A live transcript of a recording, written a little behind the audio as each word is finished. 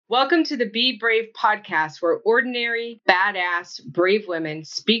Welcome to the Be Brave podcast, where ordinary, badass, brave women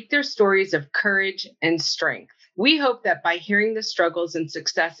speak their stories of courage and strength. We hope that by hearing the struggles and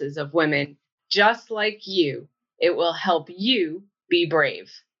successes of women just like you, it will help you be brave.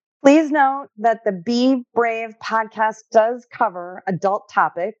 Please note that the Be Brave podcast does cover adult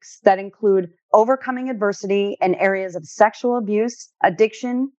topics that include overcoming adversity in areas of sexual abuse,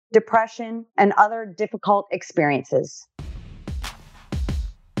 addiction, depression, and other difficult experiences.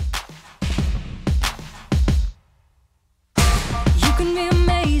 You can be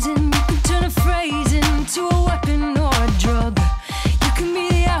amazing, you can turn a phrase into a weapon or a drug. You can be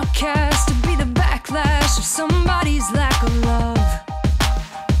the outcast or be the backlash of somebody's lack of love.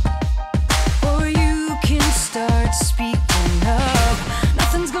 Or you can start speaking up.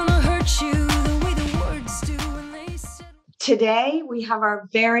 Nothing's gonna hurt you the way the words do when they said. Today, we have our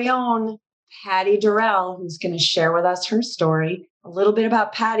very own Patty Durrell, who's going to share with us her story. A little bit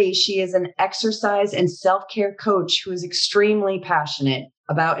about Patty. She is an exercise and self-care coach who is extremely passionate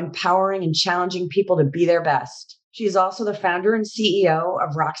about empowering and challenging people to be their best. She is also the founder and CEO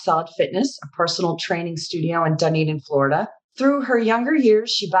of Rock Solid Fitness, a personal training studio in Dunedin, Florida. Through her younger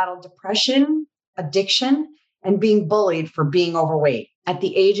years, she battled depression, addiction, and being bullied for being overweight. At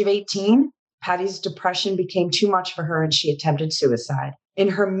the age of 18, Patty's depression became too much for her and she attempted suicide. In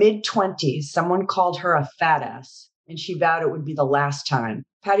her mid-20s, someone called her a fat ass, and she vowed it would be the last time.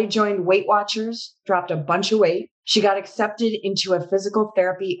 Patty joined Weight Watchers, dropped a bunch of weight. She got accepted into a physical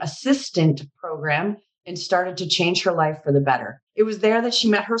therapy assistant program and started to change her life for the better. It was there that she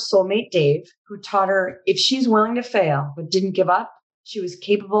met her soulmate, Dave, who taught her if she's willing to fail but didn't give up, she was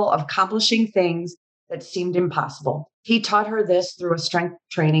capable of accomplishing things that seemed impossible. He taught her this through a strength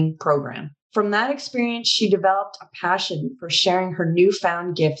training program. From that experience, she developed a passion for sharing her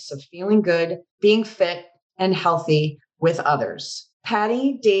newfound gifts of feeling good, being fit, and healthy with others.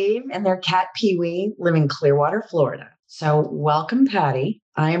 Patty, Dave, and their cat Pee-wee live in Clearwater, Florida. So welcome, Patty.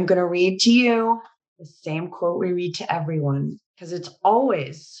 I am going to read to you the same quote we read to everyone because it's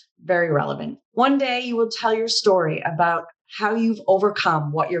always very relevant. One day you will tell your story about how you've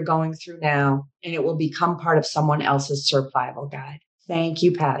overcome what you're going through now, and it will become part of someone else's survival guide. Thank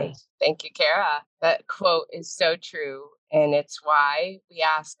you, Patty. Thank you, Kara. That quote is so true. And it's why we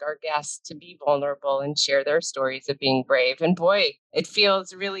ask our guests to be vulnerable and share their stories of being brave. And boy, it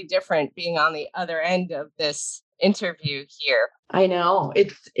feels really different being on the other end of this interview here. I know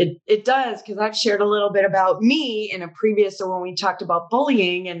it does, because I've shared a little bit about me in a previous, or when we talked about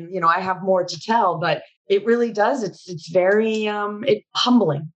bullying, and I have more to tell, but it really does. It's very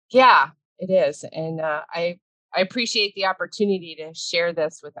humbling. Yeah, it is. And I appreciate the opportunity to share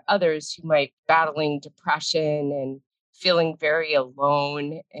this with others who might be battling depression and feeling very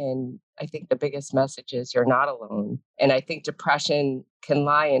alone. And I think the biggest message is you're not alone. And I think depression can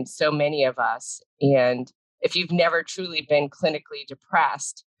lie in so many of us. And if you've never truly been clinically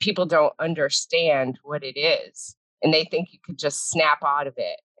depressed, people don't understand what it is. And they think you could just snap out of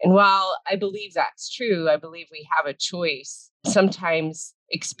it. And while I believe that's true, I believe we have a choice. Sometimes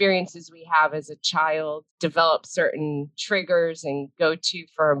experiences we have as a child develop certain triggers and go-to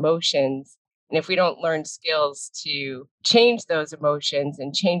for emotions. And if we don't learn skills to change those emotions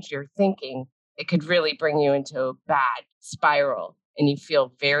and change your thinking, it could really bring you into a bad spiral. And you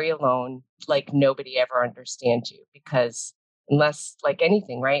feel very alone, like nobody ever understands you, because unless, like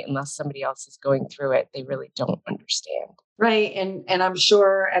anything, right? Unless somebody else is going through it, they really don't understand. Right. And I'm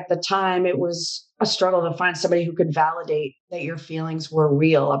sure at the time it was a struggle to find somebody who could validate that your feelings were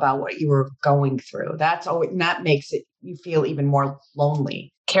real about what you were going through. That makes it, you feel even more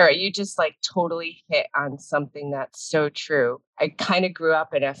lonely. Kara, you just totally hit on something that's so true. I kind of grew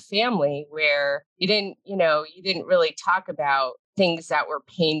up in a family where you didn't really talk about things that were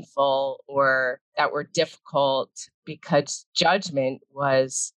painful or that were difficult, because judgment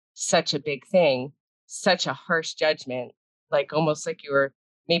was such a big thing, such a harsh judgment, almost like you were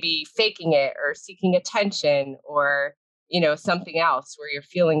maybe faking it or seeking attention or, something else where your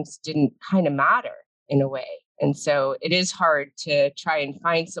feelings didn't kind of matter in a way. And so it is hard to try and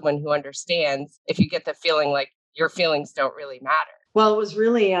find someone who understands if you get the feeling like your feelings don't really matter. Well, it was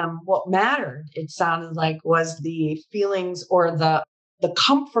really what mattered, it sounded like, was the feelings or the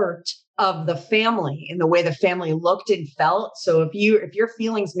comfort of the family and the way the family looked and felt. So if your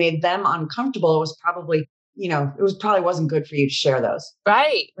feelings made them uncomfortable, it was probably, wasn't good for you to share those.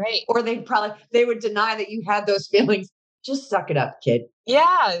 Right. Or they would deny that you had those feelings. Just suck it up, kid.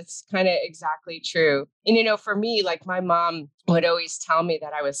 Yeah, it's kind of exactly true. And, for me, my mom would always tell me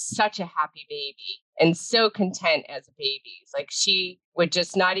that I was such a happy baby. and so content as a baby. Like she would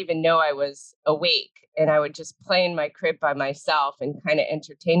just not even know I was awake. And I would just play in my crib by myself and kind of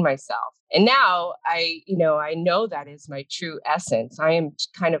entertain myself. And now I know that is my true essence. I am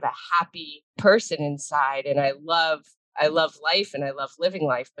kind of a happy person inside, and I love life and I love living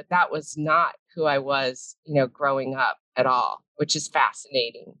life, but that was not who I was, growing up at all, which is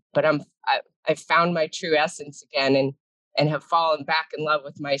fascinating. But I found my true essence again, and have fallen back in love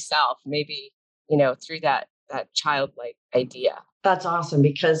with myself, maybe, through that childlike idea. That's awesome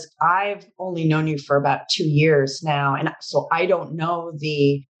because I've only known you for about 2 years now. And so I don't know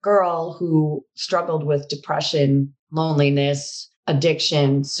the girl who struggled with depression, loneliness,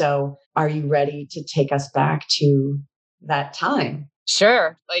 addiction. So are you ready to take us back to that time?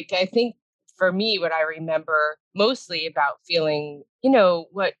 Sure. Like I think for me, what I remember mostly about feeling,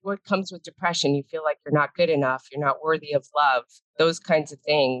 what comes with depression, you feel like you're not good enough, you're not worthy of love, those kinds of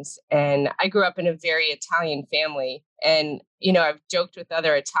things. And I grew up in a very Italian family. And, I've joked with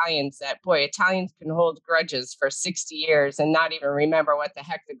other Italians that, boy, Italians can hold grudges for 60 years and not even remember what the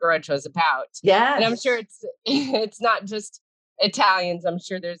heck the grudge was about. And I'm sure Yes. it's not just Italians. I'm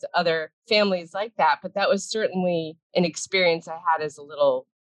sure there's other families like that, but that was certainly an experience I had as a little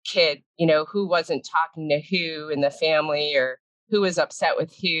kid, who wasn't talking to who in the family or who was upset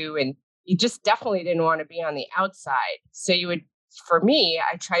with who. And you just definitely didn't want to be on the outside. So for me,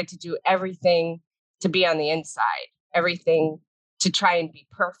 I tried to do everything to be on the inside, everything to try and be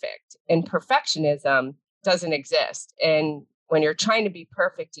perfect. And perfectionism doesn't exist. And when you're trying to be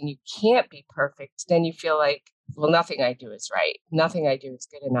perfect and you can't be perfect, then you feel like, well, nothing I do is right. Nothing I do is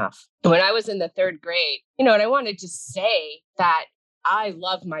good enough. When I was in the third grade, and I wanted to say that I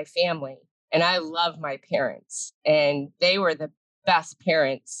love my family and I love my parents, and they were the best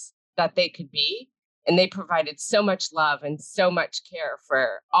parents that they could be. And they provided so much love and so much care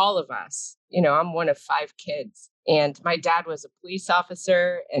for all of us. I'm one of 5 kids, and my dad was a police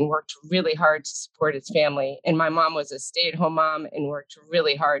officer and worked really hard to support his family. And my mom was a stay-at-home mom and worked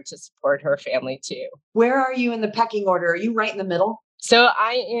really hard to support her family too. Where are you in the pecking order? Are you right in the middle? So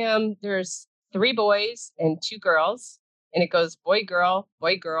there's 3 boys and 2 girls, and it goes boy, girl,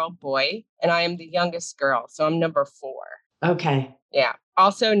 boy. And I am the youngest girl. So I'm number 4. Okay. Yeah.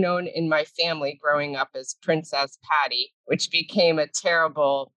 Also known in my family growing up as Princess Patty, which became a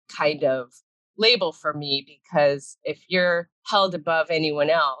terrible kind of label for me, because if you're held above anyone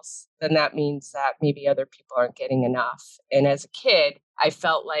else, then that means that maybe other people aren't getting enough. And as a kid, I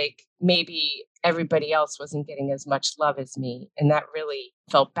felt like maybe everybody else wasn't getting as much love as me. And that really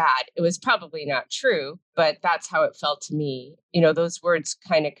felt bad. It was probably not true, but that's how it felt to me. Those words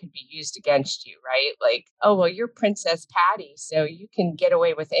kind of could be used against you, right? Like, oh, well, you're Princess Patty, so you can get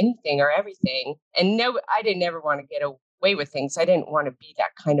away with anything or everything. And no, I didn't ever want to get away with things. I didn't want to be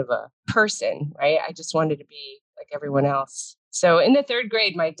that kind of a person, right? I just wanted to be like everyone else. So in the 3rd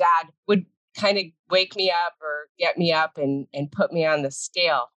grade, my dad would kind of wake me up or get me up and put me on the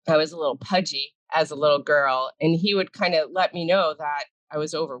scale. I was a little pudgy as a little girl, and he would kind of let me know that I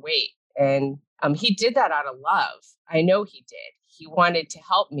was overweight. And he did that out of love. I know he did. He wanted to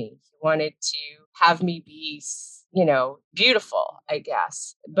help me. He wanted to have me be, beautiful, I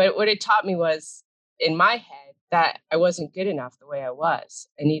guess. But what it taught me was, in my head, that I wasn't good enough the way I was.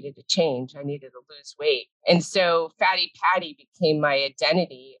 I needed to change. I needed to lose weight. And so Fatty Patty became my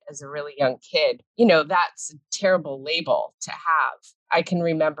identity as a really young kid. That's a terrible label to have. I can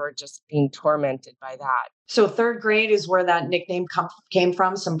remember just being tormented by that. So 3rd grade is where that nickname came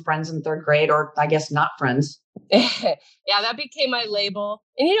from. Some friends in 3rd grade, or I guess not friends. Yeah, that became my label.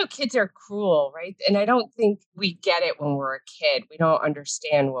 And, kids are cruel, right? And I don't think we get it when we're a kid. We don't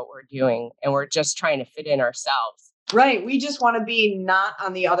understand what we're doing, and we're just trying to fit in ourselves. Right. We just want to be not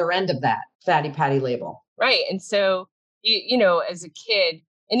on the other end of that Fatty Patty label. Right. And so, as a kid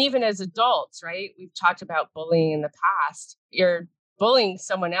and even as adults, right? We've talked about bullying in the past. You're bullying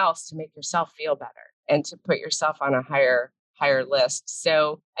someone else to make yourself feel better and to put yourself on a higher list.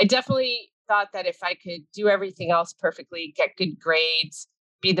 So I definitely thought that if I could do everything else perfectly, get good grades,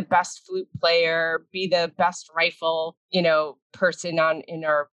 be the best flute player, be the best rifle, person in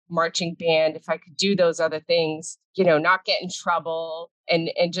our marching band, if I could do those other things, not get in trouble and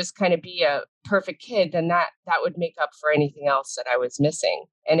just kind of be a perfect kid, then that would make up for anything else that I was missing.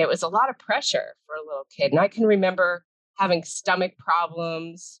 And it was a lot of pressure for a little kid. And I can remember having stomach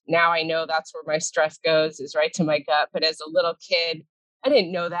problems. Now I know that's where my stress goes, is right to my gut. But as a little kid, I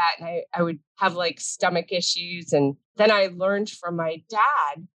didn't know that. And I would have like stomach issues. And then I learned from my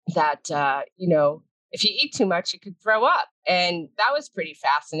dad that, if you eat too much, you could throw up. And that was pretty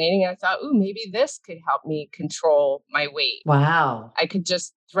fascinating. I thought, ooh, maybe this could help me control my weight. Wow. I could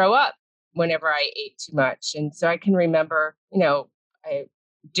just throw up. whenever I ate too much. And so I can remember, I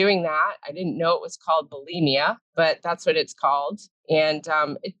doing that. I didn't know it was called bulimia, but that's what it's called. And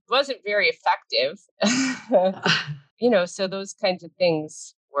it wasn't very effective. So those kinds of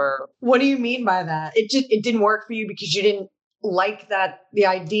things were. What do you mean by that? It didn't work for you because you didn't like the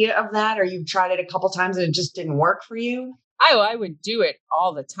idea of that, or you tried it a couple times and it just didn't work for you? I would do it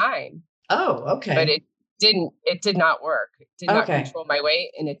all the time, Oh, but okay. it did not work. It did not Okay. control my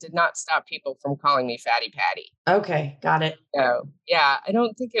weight, and it did not stop people from calling me Fatty Patty. Okay. Got it. So, yeah, I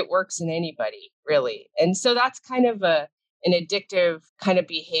don't think it works in anybody really. And so that's kind of an addictive kind of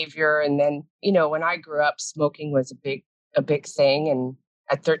behavior. And then, when I grew up, smoking was a big thing. And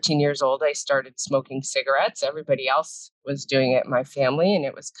at 13 years old, I started smoking cigarettes. Everybody else was doing it in my family, and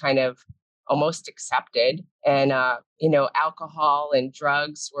it was kind of almost accepted. And alcohol and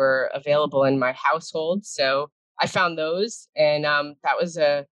drugs were available in my household. So I found those, and that was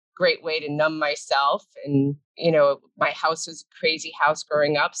a great way to numb myself. And, my house was a crazy house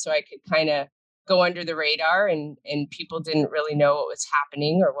growing up. So I could kind of go under the radar, and people didn't really know what was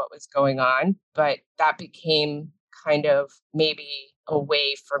happening or what was going on. But that became kind of maybe a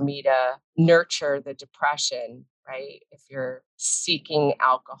way for me to nurture the depression, right? If you're seeking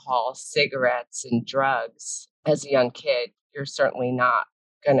alcohol, cigarettes, and drugs as a young kid, you're certainly not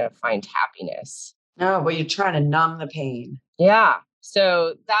going to find happiness. No, but you're trying to numb the pain. Yeah.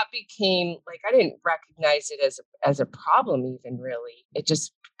 So that became like, I didn't recognize it as a problem even really. It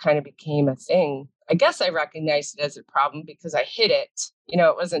just kind of became a thing. I guess I recognized it as a problem because I hid it.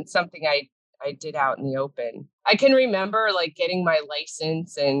 It wasn't something I did out in the open. I can remember like getting my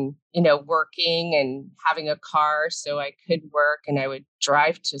license and, working and having a car so I could work, and I would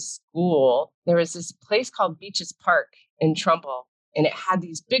drive to school. There was this place called Beaches Park in Trumbull, and it had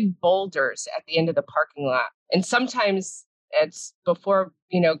these big boulders at the end of the parking lot. And sometimes it's before,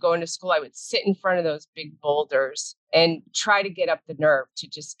 going to school, I would sit in front of those big boulders and try to get up the nerve to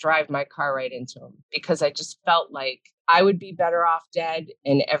just drive my car right into them, because I just felt like I would be better off dead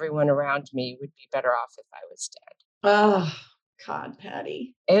and everyone around me would be better off if I was dead. Oh, God,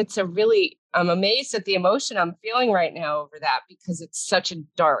 Patty. I'm amazed at the emotion I'm feeling right now over that, because it's such a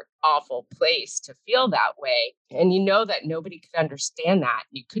dark, awful place to feel that way. And that nobody could understand that.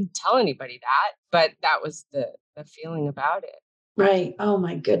 You couldn't tell anybody that, but that was the feeling about it. Right. Oh,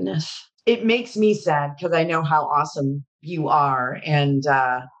 my goodness. It makes me sad because I know how awesome you are. And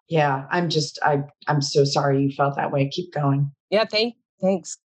yeah, I'm so sorry you felt that way. Keep going. Yeah,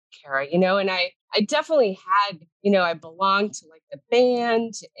 thanks, Kara. And I definitely had, I belonged to like the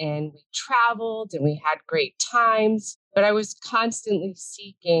band, and we traveled and we had great times, but I was constantly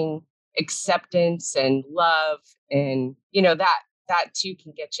seeking acceptance and love. And, that too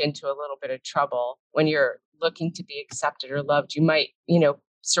can get you into a little bit of trouble when you're looking to be accepted or loved. You might,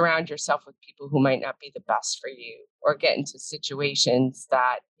 surround yourself with people who might not be the best for you, or get into situations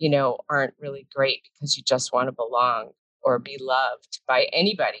that, aren't really great because you just want to belong or be loved by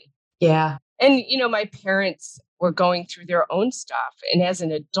anybody. Yeah. And, my parents were going through their own stuff. And as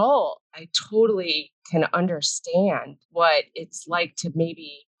an adult, I totally can understand what it's like to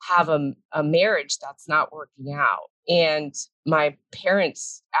maybe have a marriage that's not working out. And my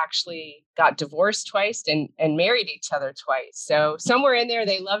parents actually got divorced twice and married each other twice. So somewhere in there,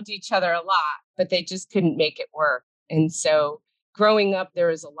 they loved each other a lot, but they just couldn't make it work. And so growing up, there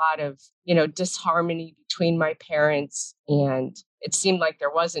was a lot of, disharmony between my parents. And it seemed like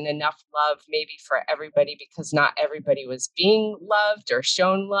there wasn't enough love maybe for everybody, because not everybody was being loved or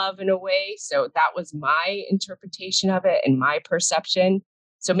shown love in a way. So that was my interpretation of it and my perception.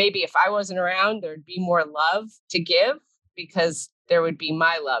 So maybe if I wasn't around, there'd be more love to give, because there would be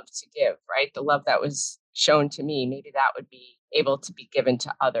my love to give, right? The love that was shown to me, maybe that would be able to be given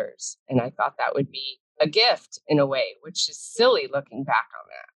to others. And I thought that would be a gift in a way, which is silly looking back on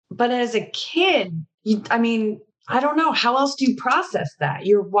that. But as a kid, I don't know. How else do you process that?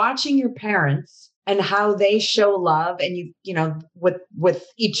 You're watching your parents and how they show love, and with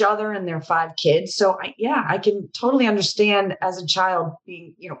each other and their 5 kids. So I can totally understand as a child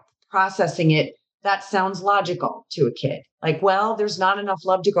being, processing it. That sounds logical to a kid. Like, well, there's not enough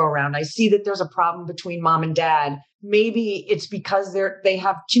love to go around. I see that there's a problem between mom and dad. Maybe it's because they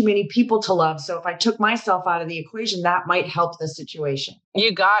have too many people to love. So if I took myself out of the equation, that might help the situation.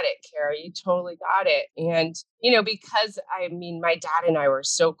 You got it, Kara. You totally got it. And, because my dad and I were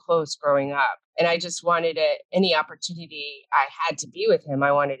so close growing up, and I just wanted any opportunity I had to be with him.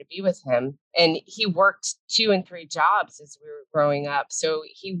 I wanted to be with him. And he worked 2 and 3 jobs as we were growing up. So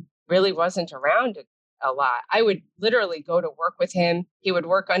he really wasn't around a lot. I would literally go to work with him. He would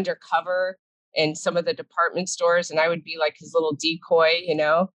work undercover in some of the department stores, and I would be like his little decoy, and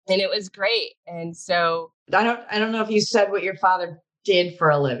it was great. And so, I don't know if you said what your father did for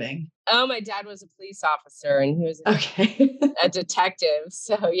a living. oh, my dad was a police officer and he was Okay. a detective.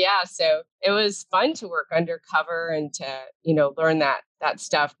 So yeah, so it was fun to work undercover and to, learn that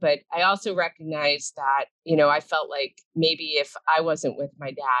stuff. But I also recognized that, I felt like maybe if I wasn't with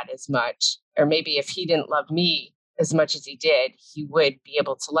my dad as much, or maybe if he didn't love me as much as he did, he would be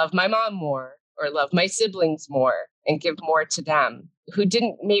able to love my mom more or love my siblings more and give more to them who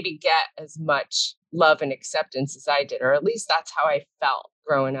didn't maybe get as much love and acceptance as I did, or at least that's how I felt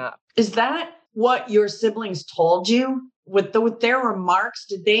growing up. Is that what your siblings told you with their remarks?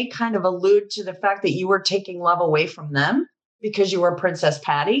 Did they kind of allude to the fact that you were taking love away from them because you were Princess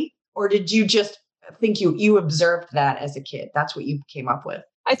Patty? Or did you just think you observed that as a kid? That's what you came up with.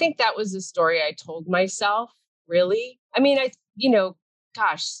 I think that was the story I told myself, really. I mean,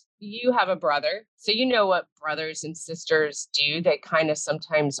 gosh, you have a brother, so you know what brothers and sisters do. They kind of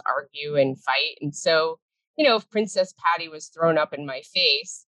sometimes argue and fight. And so, if Princess Patty was thrown up in my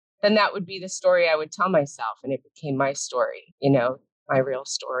face, then that would be the story I would tell myself. And it became my story, my real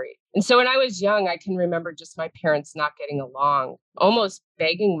story. And so when I was young, I can remember just my parents not getting along, almost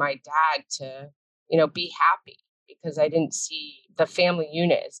begging my dad to, be happy because I didn't see the family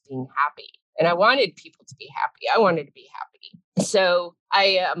unit as being happy. And I wanted people to be happy. I wanted to be happy. So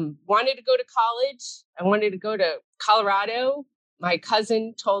I wanted to go to college. I wanted to go to Colorado. My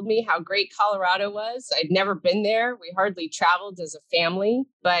cousin told me how great Colorado was. I'd never been there. We hardly traveled as a family,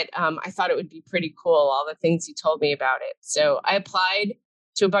 but I thought it would be pretty cool, all the things he told me about it. So I applied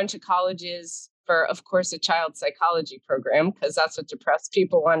to a bunch of colleges for, of course, a child psychology program, because that's what depressed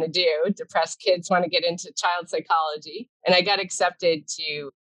people want to do. Depressed kids want to get into child psychology. And I got accepted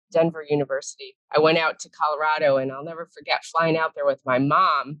to Denver University. I went out to Colorado, and I'll never forget flying out there with my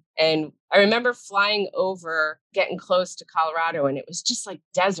mom. And I remember flying over, getting close to Colorado, and it was just like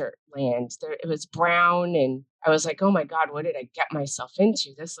desert land. It was brown, and I was like, oh my God, what did I get myself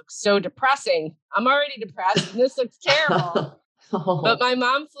into? This looks so depressing. I'm already depressed, and this looks terrible. But my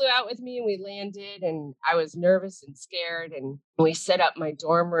mom flew out with me and we landed, and I was nervous and scared, and we set up my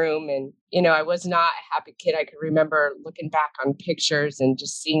dorm room. And, I was not a happy kid. I could remember looking back on pictures and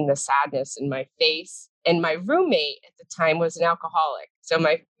just seeing the sadness in my face. And my roommate at the time was an alcoholic. So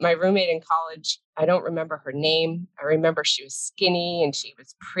my roommate in college, I don't remember her name. I remember she was skinny and she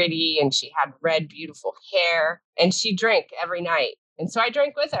was pretty and she had red, beautiful hair, and she drank every night. And so I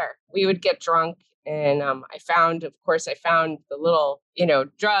drank with her. We would get drunk. And I found the little,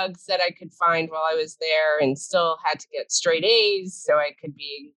 drugs that I could find while I was there, and still had to get straight A's so I could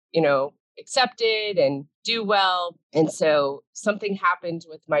be, accepted and do well. And so something happened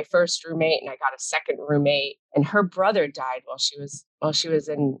with my first roommate, and I got a second roommate, and her brother died while she was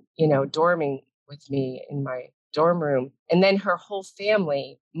in, dorming with me in my dorm room. And then her whole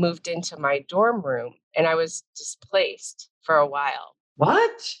family moved into my dorm room, and I was displaced for a while.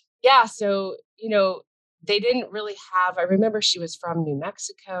 What? Yeah. So, they didn't really I remember she was from New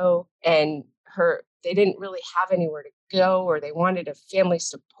Mexico, and they didn't really have anywhere to go, or they wanted a family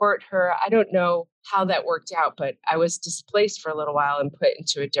support her. I don't know how that worked out, but I was displaced for a little while and put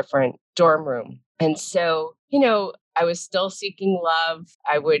into a different dorm room. And so, I was still seeking love.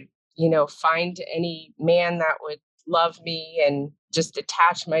 I would, find any man that would love me and just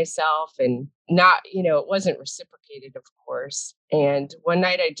attach myself, and not, it wasn't reciprocated, of course. And one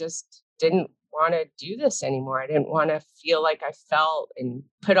night I just didn't want to do this anymore. I didn't want to feel like I felt and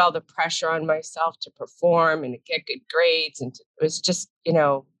put all the pressure on myself to perform and to get good grades. And it was just,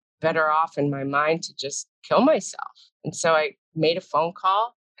 better off in my mind to just kill myself. And so I made a phone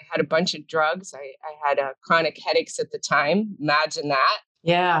call. I had a bunch of drugs. I had chronic headaches at the time. Imagine that.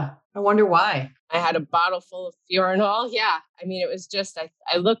 Yeah. I wonder why. I had a bottle full of Fiorinol. Yeah. I mean, it was just,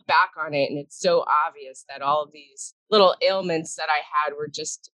 I look back on it and it's so obvious that all of these little ailments that I had were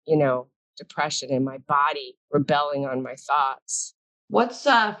just, depression in my body rebelling on my thoughts. What's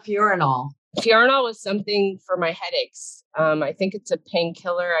Fiorinol? Fiorinol was something for my headaches. I think it's a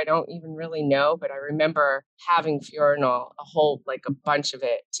painkiller. I don't even really know, but I remember having Fiorinol, a bunch of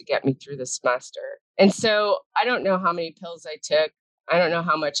it, to get me through the semester. And so I don't know how many pills I took. I don't know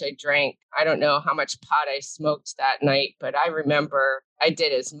how much I drank. I don't know how much pot I smoked that night, but I remember I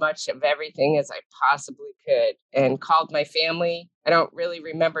did as much of everything as I possibly could and called my family. I don't really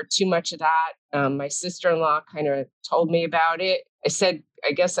remember too much of that. My sister-in-law kind of told me about it.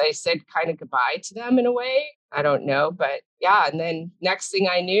 I guess I said kind of goodbye to them in a way. I don't know, but yeah. And then next thing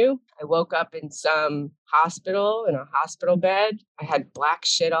I knew, I woke up in some hospital, in a hospital bed. I had black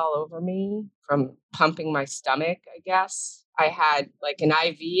shit all over me from pumping my stomach, I guess. I had like an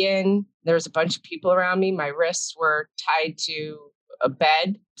IV in. There was a bunch of people around me. My wrists were tied to a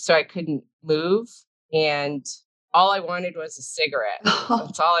bed so I couldn't move. And all I wanted was a cigarette.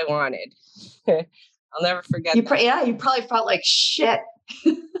 That's all I wanted. I'll never forget that. Yeah, you probably felt like shit.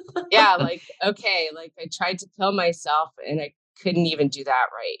 Yeah, like, okay, like I tried to kill myself and I couldn't even do that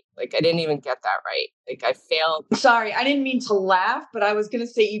right. Like I didn't even get that right. Like I failed. Sorry, I didn't mean to laugh, but I was going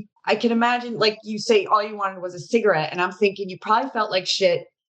to say, I can imagine, like you say, all you wanted was a cigarette. And I'm thinking you probably felt like shit.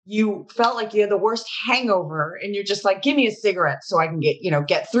 You felt like you had the worst hangover and you're just like, give me a cigarette so I can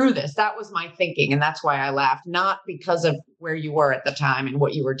get through this. That was my thinking. And that's why I laughed, not because of where you were at the time and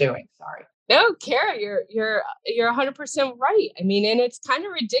what you were doing. Sorry. No, Kara, you're 100% right. I mean, and it's kind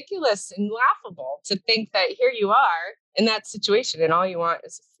of ridiculous and laughable to think that here you are in that situation and all you want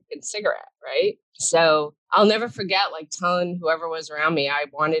is a freaking cigarette, right? So I'll never forget like telling whoever was around me I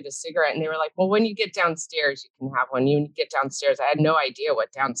wanted a cigarette, and they were like, "Well, when you get downstairs, you can have one." You get downstairs. I had no idea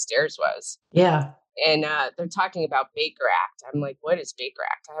what downstairs was. Yeah. And they're talking about Baker Act. I'm like, "What is Baker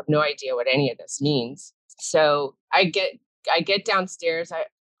Act? I have no idea what any of this means." So I get downstairs.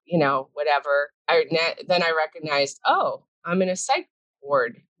 Whatever. Then I recognized, oh, I'm in a psych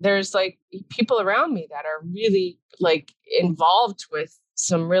ward. There's like people around me that are really like involved with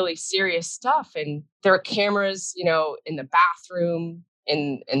some really serious stuff. And there are cameras, in the bathroom,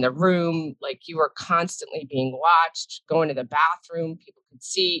 in the room, like you were constantly being watched. Going to the bathroom, people could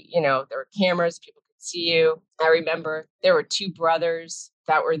see, there were cameras, people could see you. I remember there were two brothers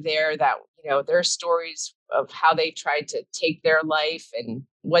that were there that, their stories of how they tried to take their life and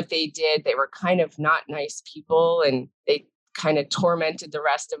what they did. They were kind of not nice people, and they kind of tormented the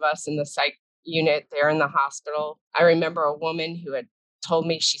rest of us in the psych unit there in the hospital. I remember a woman who had told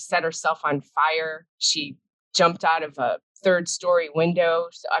me she set herself on fire. She jumped out of a third-story window.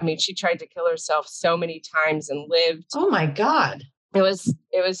 I mean, she tried to kill herself so many times and lived. Oh my God. It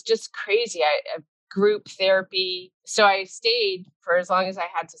was just crazy. Group therapy. So I stayed for as long as I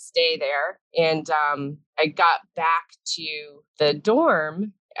had to stay there. And I got back to the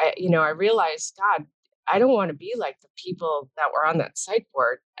dorm. I realized, God, I don't want to be like the people that were on that psych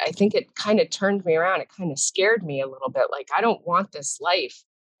ward. I think it kind of turned me around. It kind of scared me a little bit. Like, I don't want this life.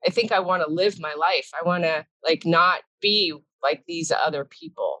 I think I want to live my life. I want to like not be like these other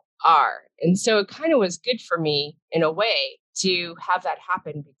people are. And so it kind of was good for me in a way to have that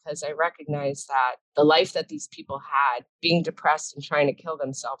happen, because I recognized that the life that these people had, being depressed and trying to kill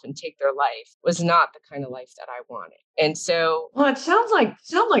themselves and take their life, was not the kind of life that I wanted. And so, well, it sounds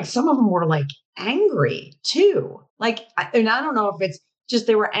like some of them were like angry too. Like, and I don't know if it's just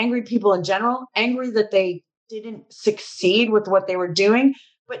they were angry people in general, angry that they didn't succeed with what they were doing.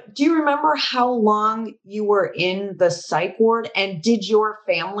 But do you remember how long you were in the psych ward, and did your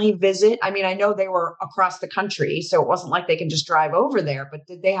family visit? I mean, I know they were across the country, so it wasn't like they can just drive over there, but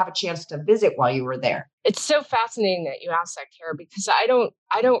did they have a chance to visit while you were there? It's so fascinating that you asked that, Kara, because I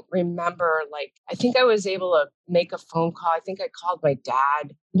don't remember, like, I think I was able to make a phone call. I think I called my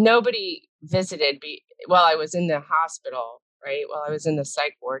dad. Nobody visited while I was in the hospital. Right. While I was in the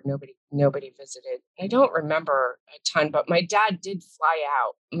psych ward, nobody visited. I don't remember a ton, but my dad did fly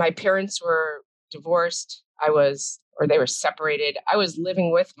out. My parents were divorced. They were separated. I was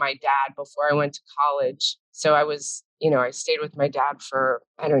living with my dad before I went to college. So I was, I stayed with my dad for,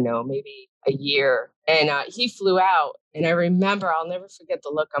 I don't know, maybe a year. And he flew out. And I remember, I'll never forget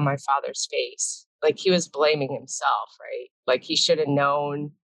the look on my father's face. Like he was blaming himself, right? Like he should have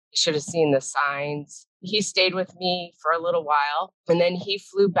known. He should have seen the signs. He stayed with me for a little while, and then he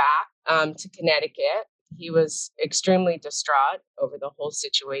flew back to Connecticut. He was extremely distraught over the whole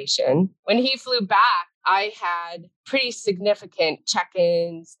situation. When he flew back, I had pretty significant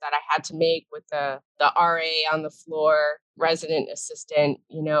check-ins that I had to make with the RA on the floor, resident assistant,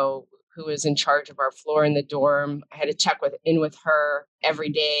 who was in charge of our floor in the dorm. I had to check in with her every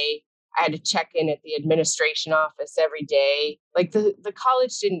day. I had to check in at the administration office every day. Like the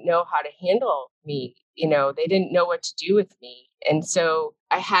college didn't know how to handle me. They didn't know what to do with me. And so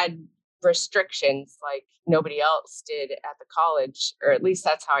I had restrictions like nobody else did at the college, or at least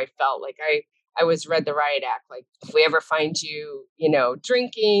that's how I felt. Like I was read the riot act. Like if we ever find you,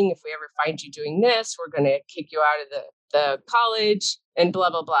 drinking, if we ever find you doing this, we're going to kick you out of the college and blah,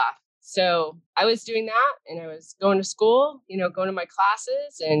 blah, blah. So I was doing that, and I was going to school, going to my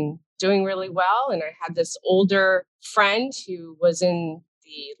classes and doing really well. And I had this older friend who was in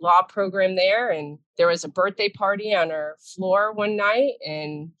the law program there, and there was a birthday party on our floor one night,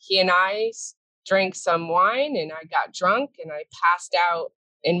 and he and I drank some wine, and I got drunk and I passed out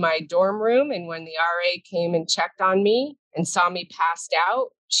in my dorm room. And when the RA came and checked on me and saw me passed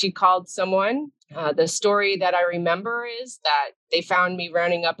out, she called someone The story that I remember is that they found me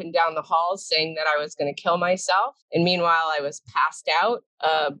running up and down the halls saying that I was going to kill myself. And meanwhile, I was passed out.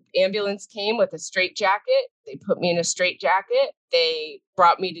 Ambulance came with a straitjacket. They put me in a straitjacket. They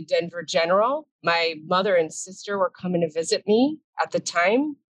brought me to Denver General. My mother and sister were coming to visit me at the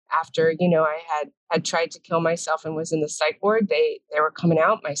time. After, I had tried to kill myself and was in the psych ward, they were coming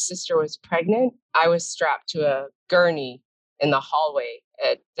out. My sister was pregnant. I was strapped to a gurney in the hallway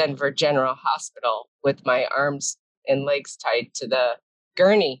at Denver General Hospital with my arms and legs tied to the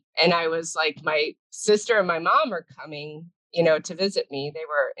gurney. And I was like, my sister and my mom are coming, to visit me. They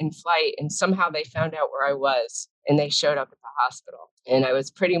were in flight and somehow they found out where I was and they showed up at the hospital. And I was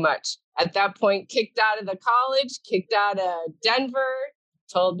pretty much at that point kicked out of the college, kicked out of Denver,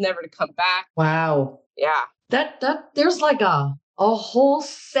 told never to come back. Wow. Yeah. That there's like a whole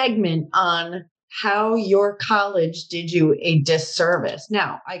segment on how your college did you a disservice.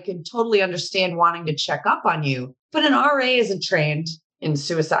 Now, I can totally understand wanting to check up on you, but an RA isn't trained in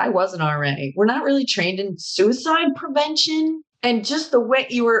suicide. I was an RA. We're not really trained in suicide prevention. And just the way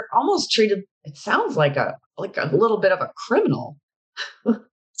you were almost treated, it sounds like a little bit of a criminal.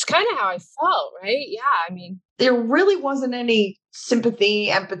 It's kind of how I felt, right? Yeah. I mean, there really wasn't any sympathy,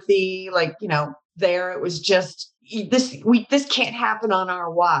 empathy, there. It was just this can't happen on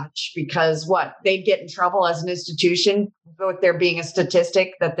our watch because they'd get in trouble as an institution with there being a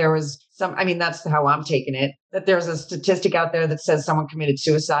statistic that there was that's how I'm taking it, that there's a statistic out there that says someone committed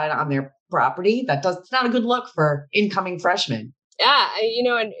suicide on their property. It's not a good look for incoming freshmen. Yeah,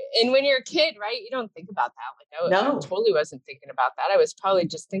 and when you're a kid, right, you don't think about that. I totally wasn't thinking about that. I was probably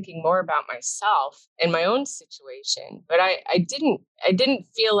just thinking more about myself and my own situation. But I didn't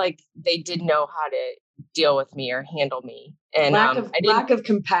feel like they did know how to deal with me or handle me. And lack of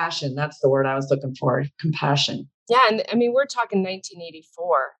compassion. That's the word I was looking for. Compassion. Yeah. And I mean, we're talking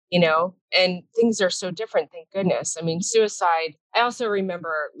 1984, and things are so different. Thank goodness. I mean, suicide. I also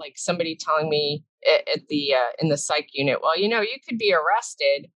remember somebody telling me at the in the psych unit, well, you could be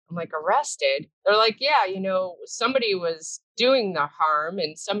arrested. I'm like, arrested? They're like, yeah, somebody was doing the harm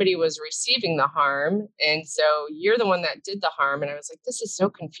and somebody was receiving the harm. And so you're the one that did the harm. And I was like, this is so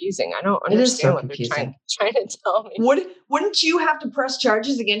confusing. I don't understand what they're trying to tell me. Wouldn't you have to press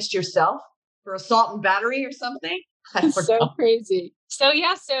charges against yourself for assault and battery or something? So crazy. So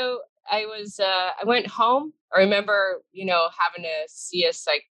yeah, I went home. I remember, having to see a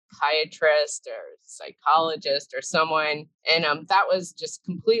psychiatrist or psychologist or someone. And that was just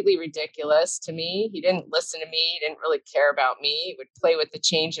completely ridiculous to me. He didn't listen to me. He didn't really care about me. He would play with the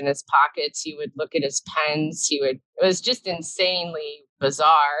change in his pockets. He would look at his pens. It was just insanely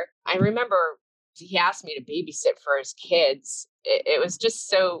bizarre. I remember he asked me to babysit for his kids. It was just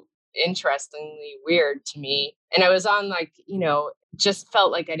so interestingly weird to me. And I was on just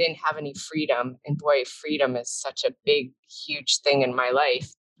felt like I didn't have any freedom. And boy, freedom is such a big, huge thing in my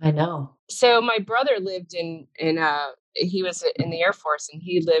life. I know. So my brother lived he was in the Air Force and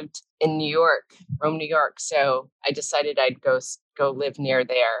he lived in New York, Rome, New York. So I decided I'd go live near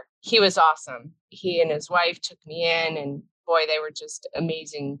there. He was awesome. He and his wife took me in, and boy, they were just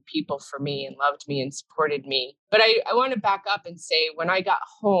amazing people for me and loved me and supported me. But I want to back up and say, when I got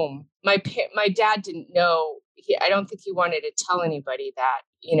home, my dad didn't know. I don't think he wanted to tell anybody that,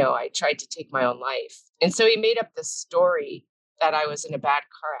 I tried to take my own life. And so he made up this story that I was in a bad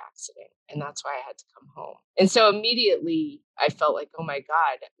car accident, and that's why I had to come home. And so immediately I felt like, oh my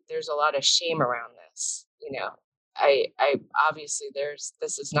God, there's a lot of shame around this. I obviously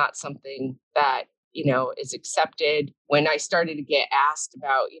this is not something that, is accepted. When I started to get asked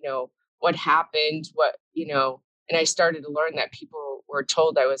about, what happened, and I started to learn that people were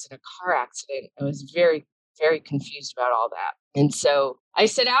told I was in a car accident, I was very, very confused about all that. And so I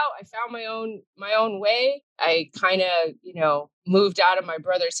set out, I found my own way. I kind of, moved out of my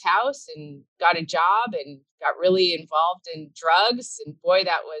brother's house and got a job and got really involved in drugs. And boy,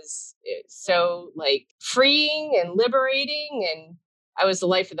 that was so freeing and liberating. And I was the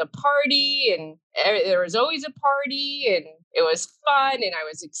life of the party, and there was always a party, and it was fun, and I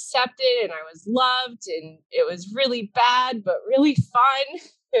was accepted, and I was loved, and it was really bad, but really fun.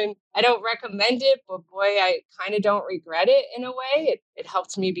 And I don't recommend it, but boy, I kind of don't regret it in a way. It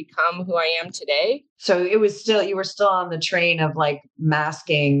helped me become who I am today. So you were still on the train of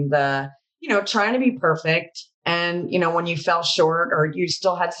masking the, trying to be perfect. And, when you fell short or you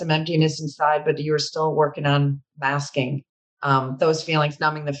still had some emptiness inside, but you were still working on masking those feelings,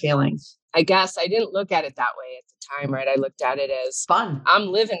 numbing the feelings. I guess I didn't look at it that way at the time, right? I looked at it as fun. I'm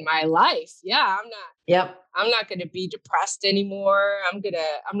living my life. Yeah, I'm not. Yep. I'm not going to be depressed anymore. I'm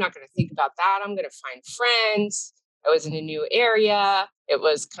not going to think about that. I'm going to find friends. I was in a new area. It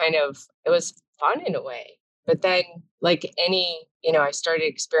was fun in a way. But then, like any, I started to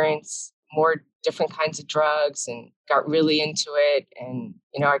experience more different kinds of drugs and got really into it. And,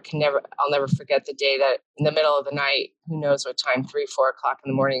 I'll never forget the day that in the middle of the night, who knows what time, 3, 4 o'clock in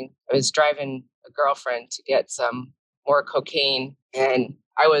the morning, I was driving a girlfriend to get some more cocaine. And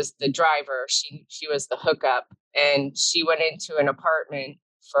I was the driver. She was the hookup. And she went into an apartment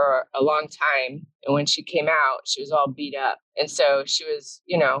for a long time. And when she came out, she was all beat up. And so she was,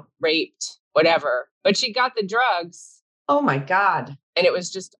 raped, whatever. But she got the drugs. Oh my God. And it was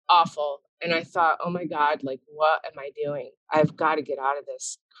just awful. And I thought, oh my God, like, what am I doing? I've got to get out of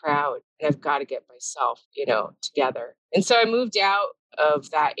this crowd and I've got to get myself, together. And so I moved out of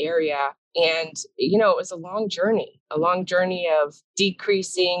that area. And, it was a long journey of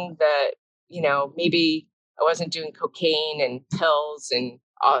decreasing maybe I wasn't doing cocaine and pills and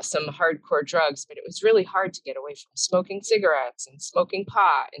some hardcore drugs, but it was really hard to get away from smoking cigarettes and smoking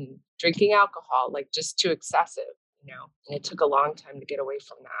pot and drinking alcohol, like just too excessive, and it took a long time to get away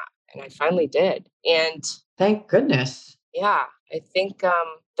from that. And I finally did. And thank goodness. Yeah, I think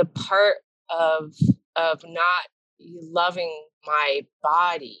the part of not loving my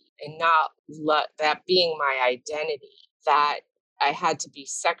body and not that being my identity, that I had to be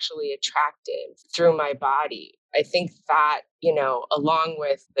sexually attractive through my body. I think that, along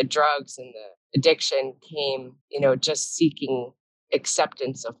with the drugs and the addiction came, just seeking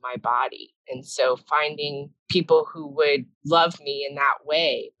acceptance of my body. And so finding people who would love me in that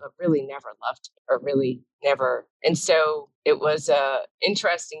way, but really never loved me or really never. And so it was a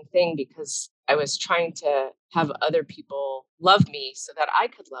interesting thing because I was trying to have other people love me so that I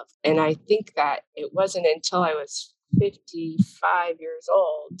could love them. And I think that it wasn't until I was 55 years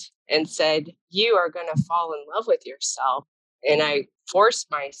old and said, you are going to fall in love with yourself. And I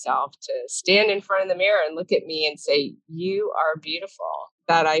forced myself to stand in front of the mirror and look at me and say, you are beautiful,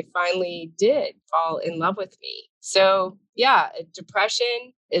 that I finally did fall in love with me. So yeah,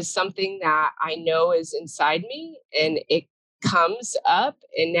 depression is something that I know is inside me and it comes up.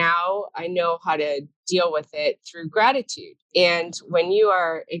 And now I know how to deal with it through gratitude. And when you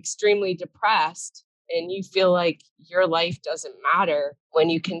are extremely depressed, and you feel like your life doesn't matter, when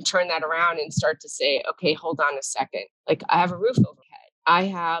you can turn that around and start to say, okay, hold on a second. Like I have a roof overhead. I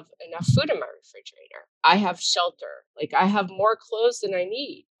have enough food in my refrigerator. I have shelter. Like I have more clothes than I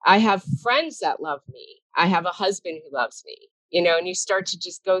need. I have friends that love me. I have a husband who loves me, and you start to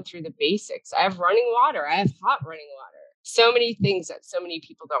just go through the basics. I have running water. I have hot running water. So many things that so many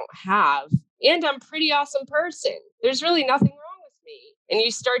people don't have. And I'm a pretty awesome person. There's really nothing wrong with me. And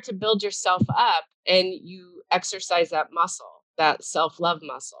you start to build yourself up and you exercise that muscle, that self-love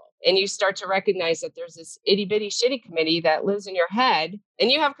muscle. And you start to recognize that there's this itty bitty shitty committee that lives in your head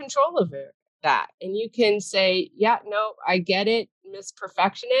and you have control over that. And you can say, yeah, no, I get it, Miss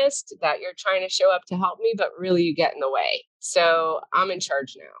Perfectionist, that you're trying to show up to help me, but really you get in the way. So I'm in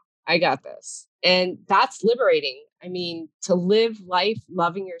charge now. I got this. And that's liberating. I mean, to live life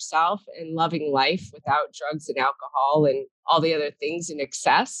loving yourself and loving life without drugs and alcohol and all the other things in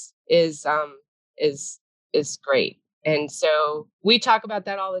excess is great. And so we talk about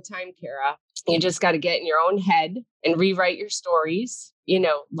that all the time, Kara. You just got to get in your own head and rewrite your stories,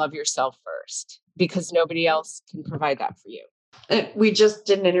 love yourself first because nobody else can provide that for you. We just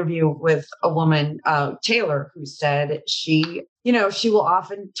did an interview with a woman, Taylor, who said she will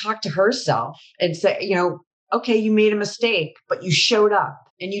often talk to herself and say, okay, you made a mistake, but you showed up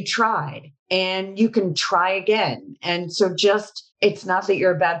and you tried and you can try again. And so it's not that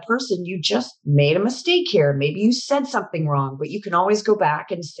you're a bad person. You just made a mistake here. Maybe you said something wrong, but you can always go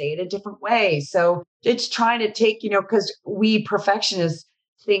back and say it a different way. So it's trying to take, because we perfectionists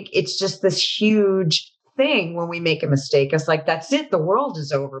think it's just this huge thing when we make a mistake. It's like, that's it. The world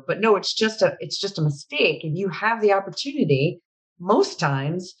is over. But no, it's just a mistake. And you have the opportunity most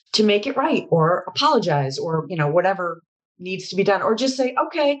times to make it right or apologize or, whatever needs to be done, or just say,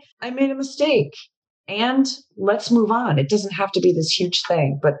 okay, I made a mistake and let's move on. It doesn't have to be this huge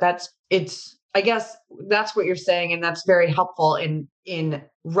thing, but I guess that's what you're saying. And that's very helpful in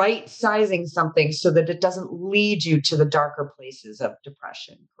right sizing something so that it doesn't lead you to the darker places of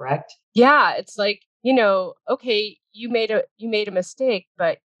depression. Correct? Yeah. It's like, okay, you made a mistake,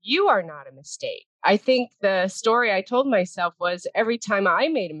 but you are not a mistake. I think the story I told myself was every time I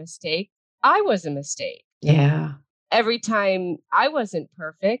made a mistake, I was a mistake. Yeah. Every time I wasn't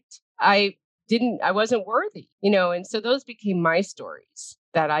perfect, I wasn't worthy, and so those became my stories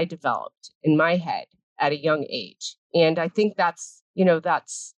that I developed in my head at a young age. And I think that's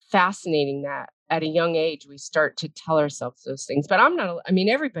fascinating that at a young age, we start to tell ourselves those things, but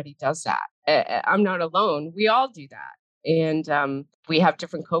everybody does that. I'm not alone. We all do that. And we have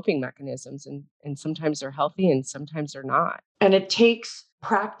different coping mechanisms, and sometimes they're healthy and sometimes they're not. And it takes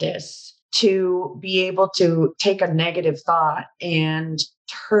practice to be able to take a negative thought and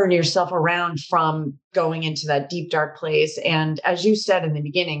turn yourself around from going into that deep, dark place. And as you said in the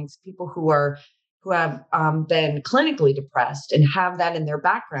beginning, people who have been clinically depressed and have that in their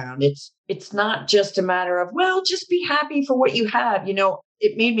background, it's not just a matter of, well, just be happy for what you have.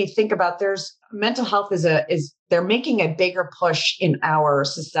 It made me think about there's mental health is they're making a bigger push in our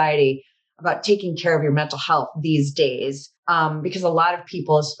society about taking care of your mental health these days, because a lot of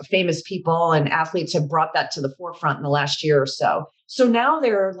people, famous people and athletes, have brought that to the forefront in the last year or so. So now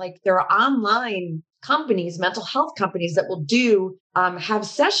there are online companies, mental health companies, that will have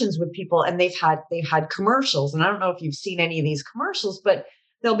sessions with people, and they've had commercials. And I don't know if you've seen any of these commercials, but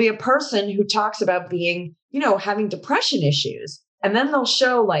there'll be a person who talks about being, having depression issues. And then they'll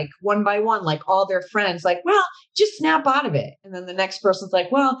show like one by one, like all their friends, like, well, just snap out of it. And then the next person's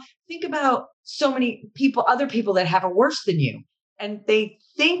like, well, think about so many people, other people that have it worse than you. And they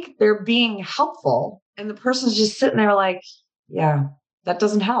think they're being helpful. And the person's just sitting there like, yeah, that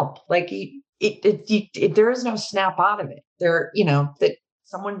doesn't help. Like there is no snap out of it. That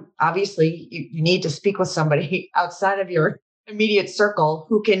someone, obviously you need to speak with somebody outside of your immediate circle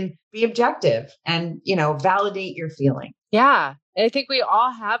who can be objective and, validate your feeling. Yeah. And I think we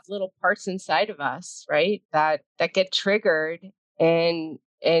all have little parts inside of us, right? That get triggered. And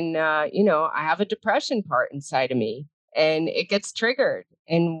I have a depression part inside of me, and it gets triggered.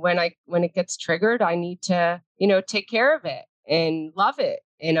 And when it gets triggered, I need to, take care of it and love it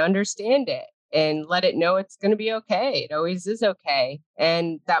and understand it and let it know it's going to be okay. It always is okay.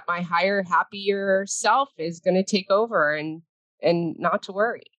 And that my higher, happier self is going to take over, and not to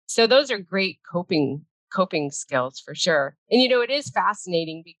worry. So those are great coping skills for sure. And, it is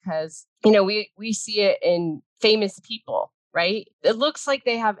fascinating because, we see it in famous people, right? It looks like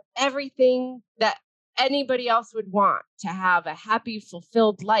they have everything that anybody else would want to have, a happy,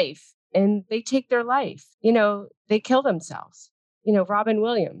 fulfilled life. And they take their life, they kill themselves, Robin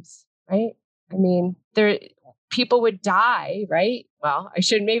Williams, right? I mean, people would die, right? Well,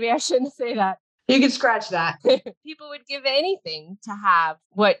 maybe I shouldn't say that. You can scratch that. People would give anything to have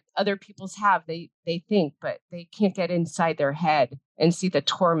what other people's have, they think, but they can't get inside their head and see the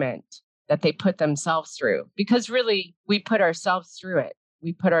torment that they put themselves through. Because really, we put ourselves through it.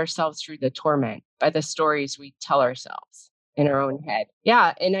 We put ourselves through the torment by the stories we tell ourselves in our own head.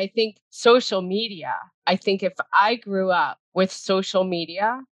 Yeah. And I think social media, if I grew up with social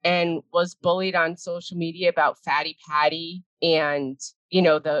media and was bullied on social media about fatty Patty and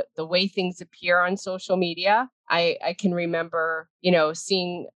the way things appear on social media, I can remember,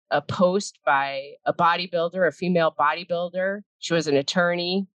 seeing a post by a bodybuilder, a female bodybuilder. She was an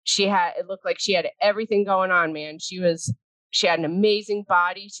attorney. It looked like she had everything going on, man. She had an amazing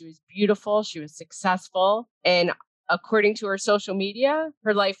body. She was beautiful. She was successful. And according to her social media,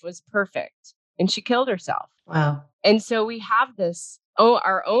 her life was perfect. And she killed herself. Wow. And so we have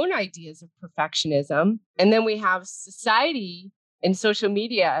our own ideas of perfectionism. And then we have society and social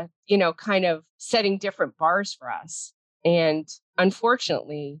media, kind of setting different bars for us. And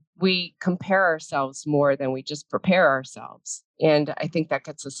unfortunately, we compare ourselves more than we just prepare ourselves. And I think that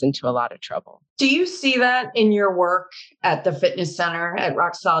gets us into a lot of trouble. Do you see that in your work at the fitness center, at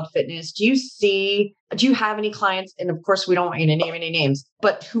Rock Solid Fitness? Do you have any clients, and of course we don't want you to name any names,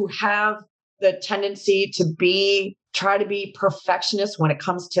 but who have the tendency to try to be perfectionists when it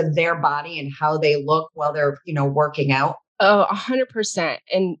comes to their body and how they look while they're, working out? Oh, 100%.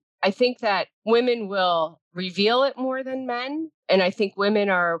 And I think that women will reveal it more than men. And I think women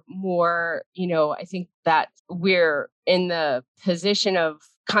are more, I think that we're in the position of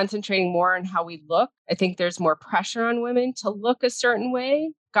concentrating more on how we look. I think there's more pressure on women to look a certain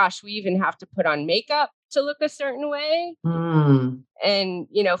way. Gosh, we even have to put on makeup to look a certain way and,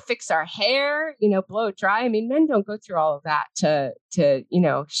 fix our hair, blow it dry. I mean, men don't go through all of that to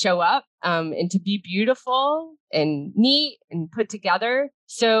show up and to be beautiful and neat and put together.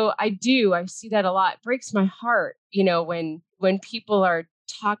 So I see that a lot. It breaks my heart, when people are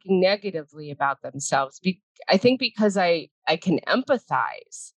talking negatively about themselves. I think because I can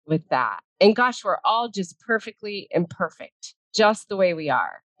empathize with that. And gosh, we're all just perfectly imperfect, just the way we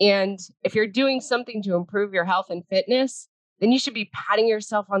are. And if you're doing something to improve your health and fitness, then you should be patting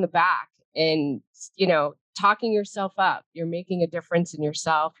yourself on the back and, talking yourself up. You're making a difference in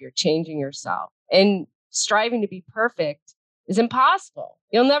yourself. You're changing yourself. And striving to be perfect is impossible.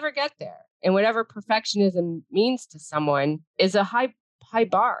 You'll never get there. And whatever perfectionism means to someone is a high high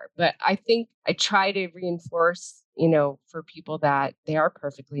bar. But I think I try to reinforce, for people that they are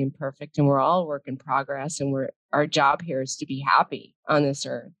perfectly imperfect and we're all work in progress, and our job here is to be happy on this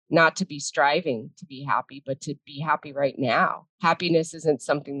earth, not to be striving to be happy, but to be happy right now. Happiness isn't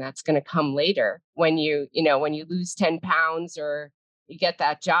something that's going to come later when when you lose 10 pounds or you get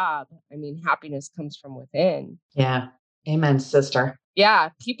that job. I mean, happiness comes from within. Yeah. Amen, sister. Yeah.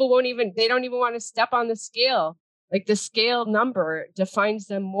 People they don't even want to step on the scale. Like the scale number defines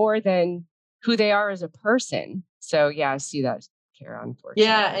them more than who they are as a person. So yeah, I see that, Kara, unfortunately.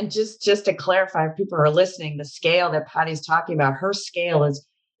 Yeah. And just to clarify, if people are listening, the scale that Patty's talking about, her scale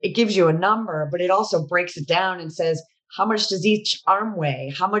it gives you a number, but it also breaks it down and says, how much does each arm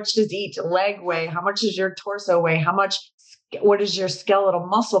weigh? How much does each leg weigh? How much does your torso weigh? What is your skeletal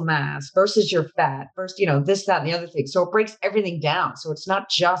muscle mass versus your fat versus, this, that, and the other thing. So it breaks everything down. So it's not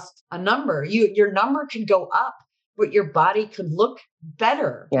just a number. Your number could go up, but your body could look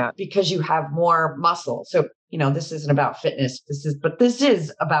better because you have more muscle. So, this isn't about fitness. This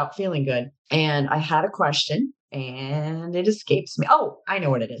is about feeling good. And I had a question and it escapes me. Oh, I know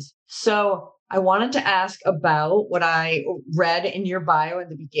what it is. So I wanted to ask about what I read in your bio in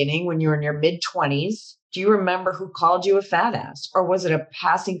the beginning when you were in your mid-20s. Do you remember who called you a fat ass, or was it a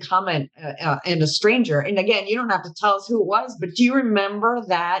passing comment and a stranger? And again, you don't have to tell us who it was, but do you remember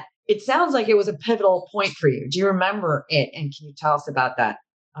that? It sounds like it was a pivotal point for you. Do you remember it? And can you tell us about that?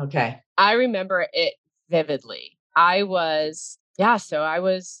 Okay. I remember it vividly. I was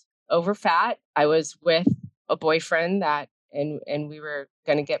over fat. I was with a boyfriend and we were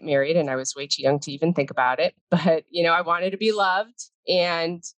going to get married, and I was way too young to even think about it. But, I wanted to be loved.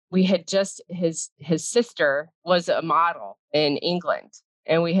 And we had his sister was a model in England,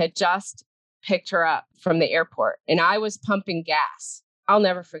 and we had just picked her up from the airport, and I was pumping gas. I'll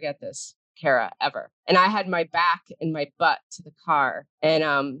never forget this, Kara, ever. And I had my back and my butt to the car,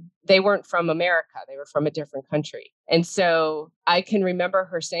 and they weren't from America. They were from a different country. And so I can remember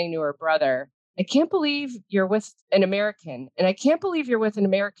her saying to her brother, I can't believe you're with an American. And I can't believe you're with an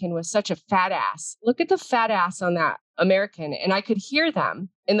American with such a fat ass. Look at the fat ass on that American. And I could hear them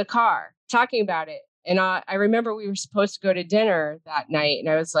in the car talking about it. And I remember we were supposed to go to dinner that night. And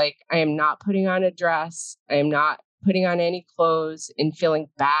I was like, I am not putting on a dress. I am not putting on any clothes and feeling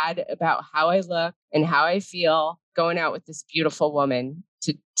bad about how I look and how I feel going out with this beautiful woman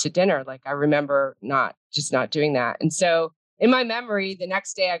to dinner. Like I remember not doing that. And so in my memory, the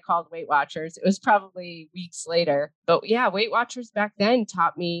next day I called Weight Watchers. It was probably weeks later. But yeah, Weight Watchers back then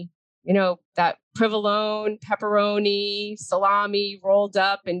taught me, that provolone, pepperoni, salami rolled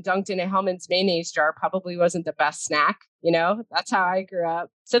up and dunked in a Hellman's mayonnaise jar probably wasn't the best snack. That's how I grew up.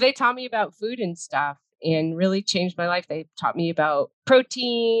 So they taught me about food and stuff and really changed my life. They taught me about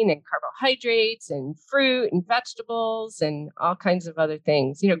protein and carbohydrates and fruit and vegetables and all kinds of other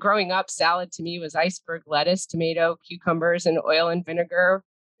things. Growing up, salad to me was iceberg lettuce, tomato, cucumbers, and oil and vinegar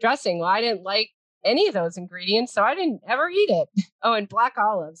dressing. Well, I didn't like any of those ingredients, so I didn't ever eat it. Oh, and black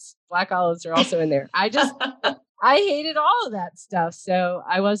olives. Black olives are also in there. I hated all of that stuff. So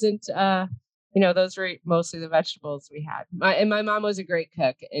I wasn't, those were mostly the vegetables we had. My mom was a great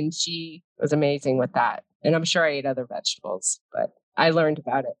cook, and she was amazing with that. And I'm sure I ate other vegetables, but I learned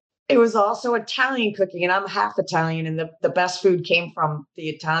about it. It was also Italian cooking, and I'm half Italian, and the best food came from the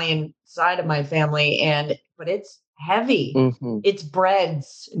Italian side of my family. But it's heavy. Mm-hmm. It's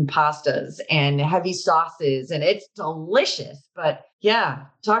breads and pastas and heavy sauces, and it's delicious. But yeah,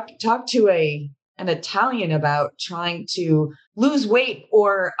 talk to an Italian about trying to lose weight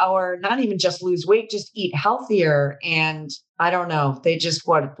or not even just lose weight, just eat healthier. And I don't know, they just,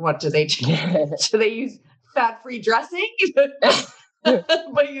 what do they do? Do they use fat-free dressing?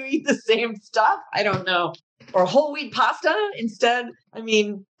 But you eat the same stuff? I don't know. Or whole wheat pasta instead. I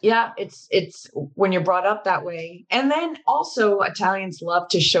mean, yeah, it's when you're brought up that way. And then also Italians love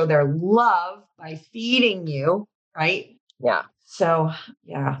to show their love by feeding you, right? Yeah. So,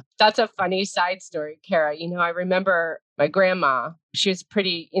 yeah. That's a funny side story, Kara. I remember my grandma, she was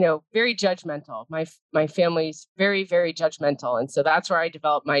pretty, very judgmental. My family's very, very judgmental. And so that's where I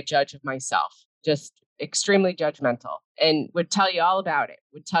developed my judge of myself, just extremely judgmental, and would tell you all about it,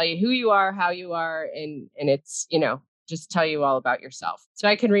 would tell you who you are, how you are. And it's, just tell you all about yourself. So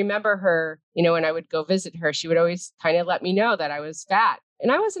I can remember her, when I would go visit her, she would always kind of let me know that I was fat.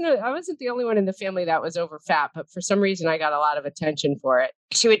 And I wasn't the only one in the family that was over fat, but for some reason I got a lot of attention for it.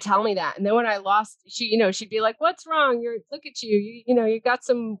 She would tell me that. And then when I lost, she'd be like, what's wrong? Look at you. You got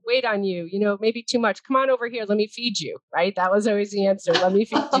some weight on you, maybe too much. Come on over here. Let me feed you. Right. That was always the answer. Let me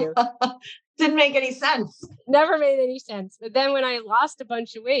feed you. Didn't make any sense. Never made any sense. But then when I lost a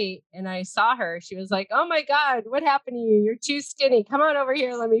bunch of weight and I saw her, she was like, "Oh my God, what happened to you? You're too skinny. Come on over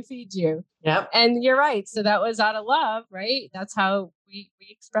here. Let me feed you." Yep. And you're right. So that was out of love, right? That's how we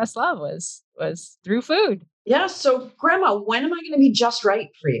express love was through food. Yeah. So grandma, when am I going to be just right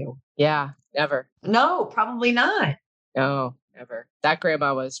for you? Yeah, never. No, probably not. No, never. That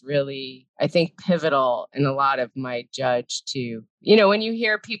grandma was really, I think, pivotal in a lot of my judge too. When you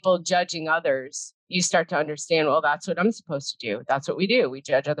hear people judging others, you start to understand, well, that's what I'm supposed to do. That's what we do. We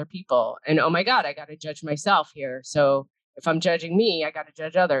judge other people. And oh my God, I got to judge myself here. So if I'm judging me, I got to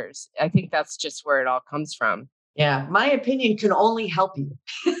judge others. I think that's just where it all comes from. Yeah. My opinion can only help you.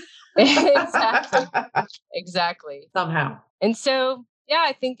 Exactly. Exactly. Somehow. And so, yeah,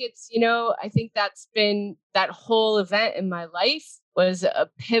 I think I think that's been that whole event in my life was a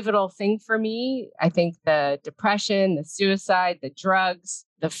pivotal thing for me. I think the depression, the suicide, the drugs,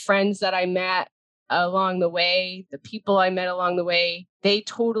 the friends that I met along the way, the people I met along the way, they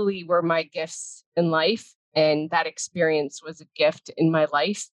totally were my gifts in life. And that experience was a gift in my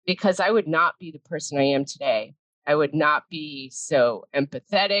life because I would not be the person I am today. I would not be so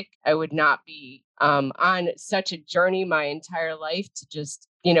empathetic. I would not be on such a journey my entire life to just,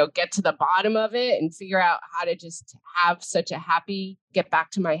 get to the bottom of it and figure out how to just have such get back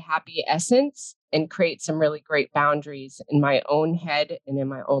to my happy essence and create some really great boundaries in my own head and in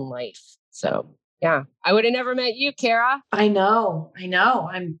my own life. So, yeah, I would have never met you, Kara. I know.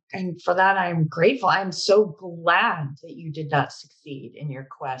 And for that, I'm grateful. I'm so glad that you did not succeed in your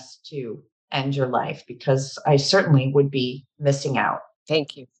quest to end your life because I certainly would be missing out.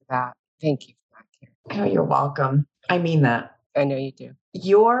 Thank you for that. Thank you for that, Kara. Oh, you're welcome. I mean that. I know you do.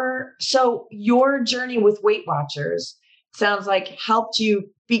 Your journey with Weight Watchers sounds like helped you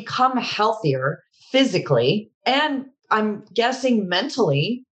become healthier physically and I'm guessing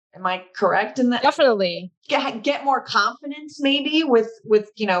mentally. Am I correct in that? Definitely. Get more confidence maybe with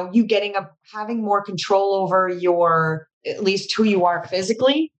you having more control over your, at least who you are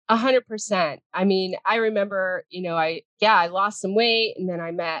physically. 100%. I mean, I remember, I lost some weight and then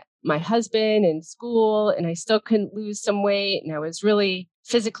I met my husband in school and I still couldn't lose some weight. And I was really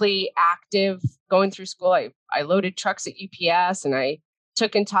physically active going through school. I loaded trucks at UPS and I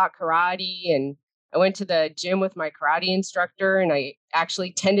took and taught karate and I went to the gym with my karate instructor and I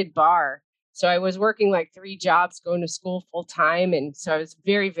actually tended bar. So I was working like 3 jobs, going to school full time. And so I was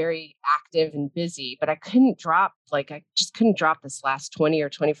very, very active and busy, but I just couldn't drop this last 20 or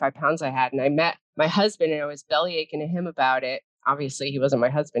 25 pounds I had. And I met my husband and I was belly aching to him about it. Obviously he wasn't my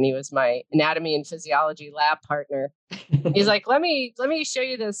husband. He was my anatomy and physiology lab partner. He's like, let me show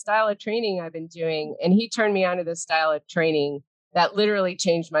you the style of training I've been doing. And he turned me onto this style of training that literally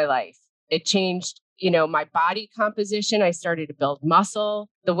changed my life. It changed, my body composition. I started to build muscle.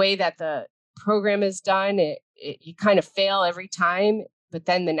 The way that the program is done, you kind of fail every time, but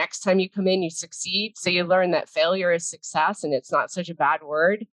then the next time you come in, you succeed. So you learn that failure is success and it's not such a bad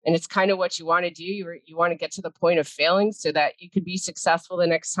word. And it's kind of what you want to do. You want to get to the point of failing so that you could be successful the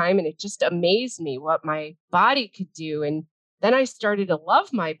next time. And it just amazed me what my body could do. And then I started to love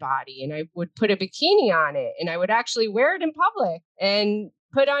my body and I would put a bikini on it and I would actually wear it in public and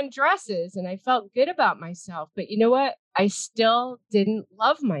put on dresses and I felt good about myself. But you know what? I still didn't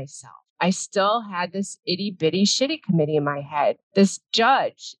love myself. I still had this itty bitty shitty committee in my head, this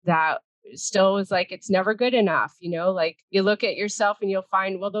judge that still was like, it's never good enough. Like you look at yourself and you'll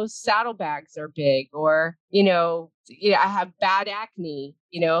find, well, those saddlebags are big or, I have bad acne,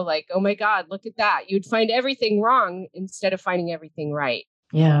 like, oh my God, look at that. You'd find everything wrong instead of finding everything right.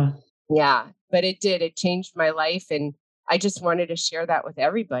 Yeah. Yeah. But it changed my life. And I just wanted to share that with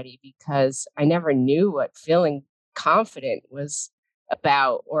everybody because I never knew what feeling confident was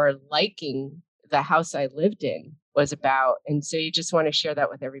about or liking the house I lived in was about. And so you just want to share that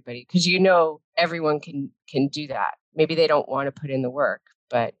with everybody because everyone can do that. Maybe they don't want to put in the work,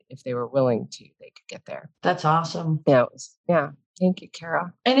 but if they were willing to, they could get there. That's awesome. Yeah. Thank you,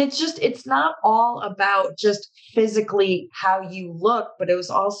 Kara. And it's not all about just physically how you look, but it was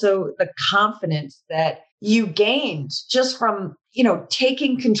also the confidence that you gained just from,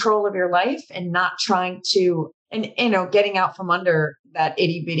 taking control of your life and not trying to, and, getting out from under that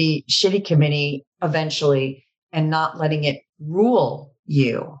itty bitty shitty committee eventually and not letting it rule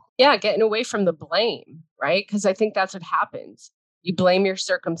you. Yeah. Getting away from the blame, right? Because I think that's what happens. You blame your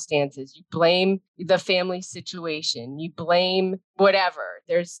circumstances. You blame the family situation. You blame whatever.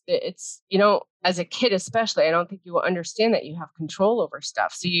 As a kid, especially, I don't think you will understand that you have control over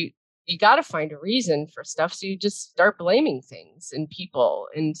stuff. So you got to find a reason for stuff. So you just start blaming things and people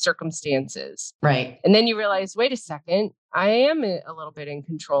and circumstances. Right. And then you realize, wait a second, I am a little bit in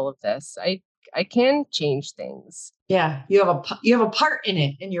control of this. I I can change things. Yeah, you have a part in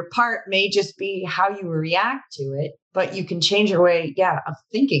it, and your part may just be how you react to it, but you can change your way, of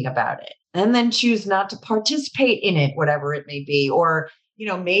thinking about it, and then choose not to participate in it, whatever it may be, or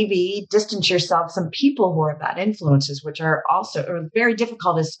maybe distance yourself from people who are bad influences, which are very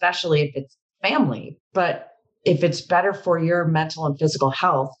difficult, especially if it's family. But if it's better for your mental and physical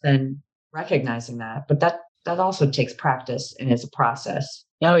health, then recognizing that. But that also takes practice and is a process.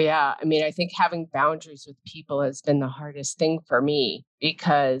 Oh, yeah. I mean, I think having boundaries with people has been the hardest thing for me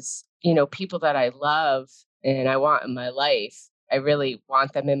because, people that I love and I want in my life, I really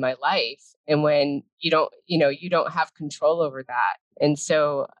want them in my life. And when you don't have control over that. And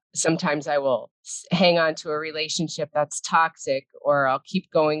so sometimes I will hang on to a relationship that's toxic, or I'll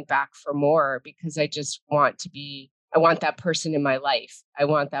keep going back for more because I want that person in my life. I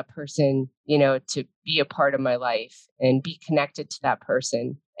want that person, to be a part of my life and be connected to that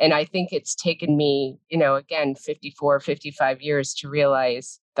person. And I think it's taken me, again, 54, 55 years to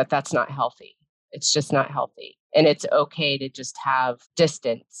realize that that's not healthy. It's just not healthy. And it's okay to just have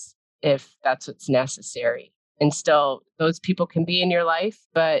distance if that's what's necessary. And still, those people can be in your life,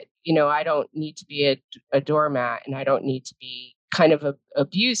 but, I don't need to be a doormat, and I don't need to be kind of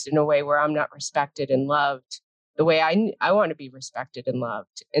abused in a way where I'm not respected and loved the way I want to be respected and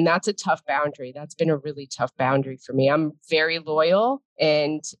loved. And that's a tough boundary. That's been a really tough boundary for me. I'm very loyal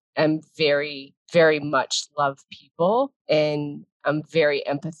and I'm very, very much love people, and I'm very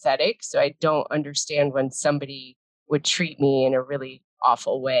empathetic. So I don't understand when somebody would treat me in a really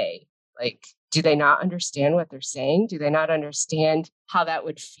awful way. Like, do they not understand what they're saying? Do they not understand how that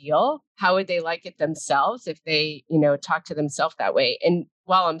would feel? How would they like it themselves if they, talk to themselves that way? And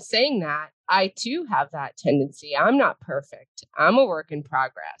while I'm saying that, I too have that tendency. I'm not perfect. I'm a work in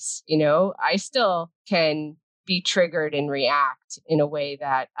progress. I still can be triggered and react in a way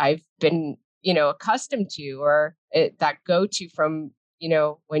that I've been, accustomed to, or that go to from,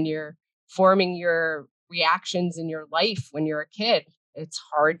 when you're forming your reactions in your life when you're a kid. It's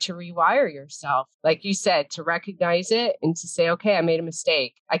hard to rewire yourself, like you said, to recognize it and to say, okay, I made a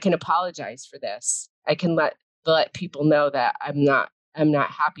mistake. I can apologize for this. I can let people know that I'm not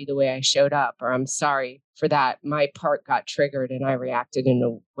happy the way I showed up, or I'm sorry for that. My part got triggered and I reacted in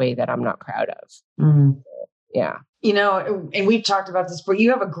a way that I'm not proud of. Mhm. Yeah. And we've talked about this, but you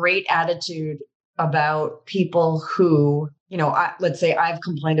have a great attitude about people who, let's say I've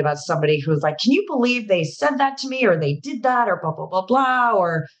complained about somebody who's like, can you believe they said that to me, or they did that, or blah, blah, blah, blah.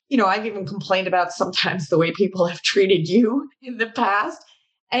 Or, I've even complained about sometimes the way people have treated you in the past.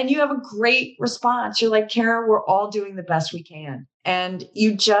 And you have a great response. You're like, Kara, we're all doing the best we can. And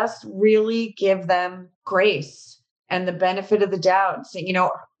you just really give them grace and the benefit of the doubt. So,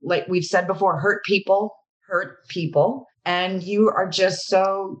 like we've said before, hurt people. And you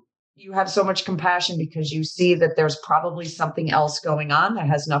have so much compassion because you see that there's probably something else going on that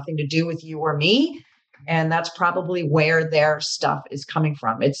has nothing to do with you or me. And that's probably where their stuff is coming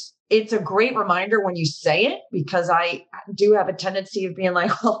from. It's a great reminder when you say it, because I do have a tendency of being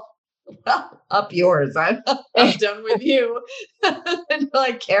like, well, up yours. I'm done with you. And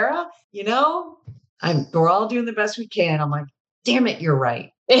like, Kara, we're all doing the best we can. I'm like, damn it, you're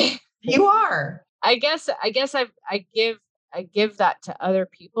right. You are. I guess I give that to other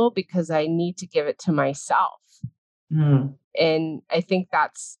people because I need to give it to myself. Mm. And I think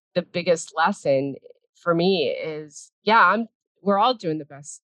that's the biggest lesson for me is, we're all doing the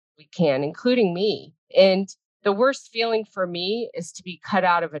best we can, including me. And the worst feeling for me is to be cut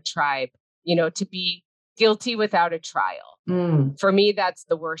out of a tribe, to be guilty without a trial. Mm. For me, that's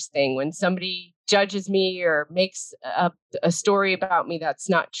the worst thing. When somebody judges me or makes a story about me that's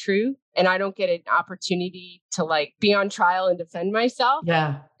not true, and I don't get an opportunity to be on trial and defend myself.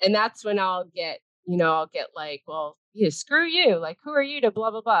 Yeah. And that's when I'll get like, well, screw you. Like, who are you to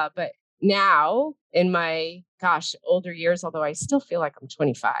blah, blah, blah. But now in my older years, although I still feel like I'm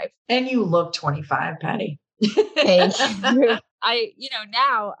 25. And you look 25, Patty. Thank you.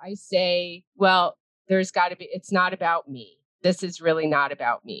 Now I say, well, it's not about me. This is really not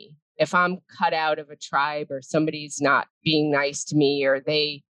about me. If I'm cut out of a tribe, or somebody's not being nice to me, or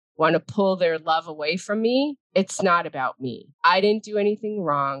they want to pull their love away from me, it's not about me. I didn't do anything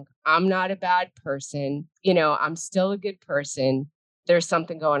wrong. I'm not a bad person. I'm still a good person. There's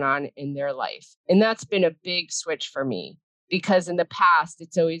something going on in their life. And that's been a big switch for me, because in the past,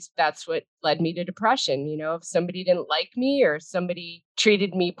 that's what led me to depression. If somebody didn't like me or somebody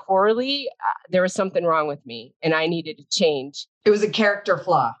treated me poorly, there was something wrong with me and I needed to change. It was a character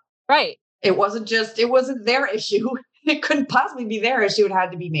flaw. Right. It wasn't their issue. It couldn't possibly be their issue. It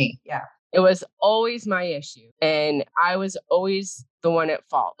had to be me. Yeah. It was always my issue. And I was always the one at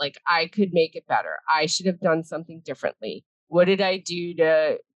fault. Like I could make it better. I should have done something differently. What did I do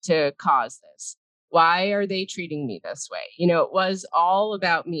to cause this? Why are they treating me this way? It was all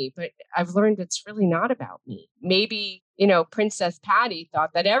about me, but I've learned it's really not about me. Maybe, Princess Patty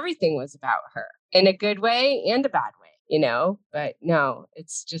thought that everything was about her in a good way and a bad way, but no,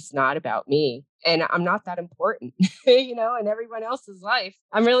 it's just not about me. And I'm not that important, in everyone else's life.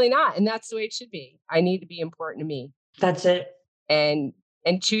 I'm really not. And that's the way it should be. I need to be important to me. That's it. And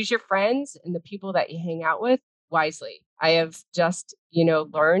choose your friends and the people that you hang out with wisely. I have just,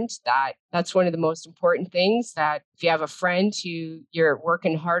 learned that that's one of the most important things, that if you have a friend who you're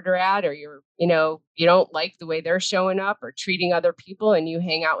working harder at, or you don't like the way they're showing up or treating other people, and you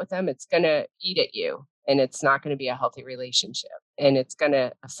hang out with them, it's going to eat at you, and it's not going to be a healthy relationship, and it's going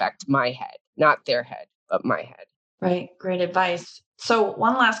to affect my head, not their head, but my head. Right. Great advice. So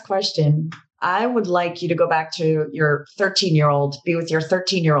one last question. I would like you to go back to your 13-year-old, be with your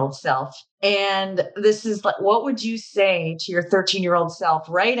 13-year-old self. And this is like, what would you say to your 13-year-old self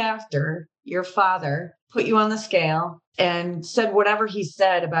right after your father put you on the scale and said whatever he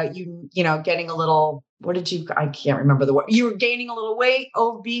said about you, getting a little, I can't remember the word. You were gaining a little weight,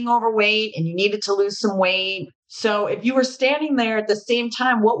 being overweight, and you needed to lose some weight. So if you were standing there at the same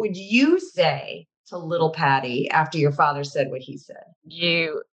time, what would you say to little Patty after your father said what he said?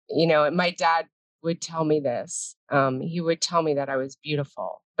 My dad would tell me this. He would tell me that I was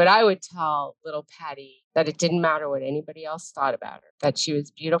beautiful, but I would tell little Patty that it didn't matter what anybody else thought about her, that she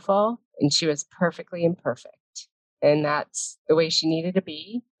was beautiful and she was perfectly imperfect. And that's the way she needed to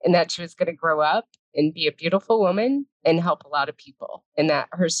be. And that she was going to grow up and be a beautiful woman and help a lot of people. And that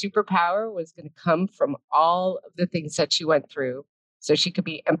her superpower was going to come from all of the things that she went through, so she could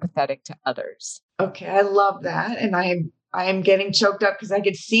be empathetic to others. Okay, I love that. And I am getting choked up because I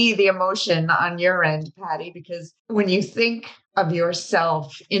could see the emotion on your end, Patty, because when you think of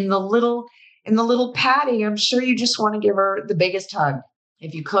yourself in the little Patty, I'm sure you just want to give her the biggest hug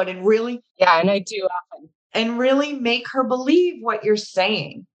if you could, and really. Yeah, and I do often. And really make her believe what you're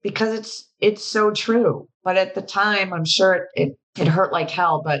saying, because it's so true. But at the time, I'm sure it hurt like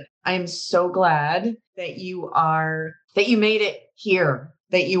hell. But I'm so glad that you made it here,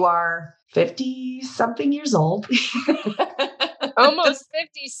 that you are 50 something years old. Almost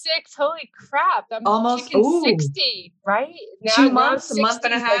 56. Holy crap. I'm almost 60, right? Now, 2 months, a month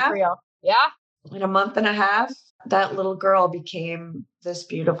and a half. Like yeah. In a month and a half, that little girl became this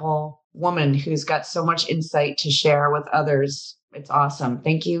beautiful woman who's got so much insight to share with others. It's awesome.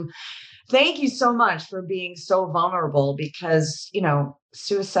 Thank you. Thank you so much for being so vulnerable, because,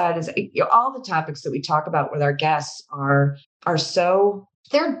 suicide is, all the topics that we talk about with our guests are so,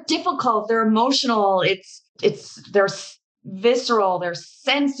 they're difficult. They're emotional. They're visceral. They're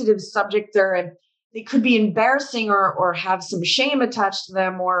sensitive subject. They could be embarrassing or have some shame attached to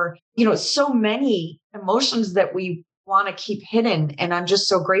them, or, so many emotions that we want to keep hidden. And I'm just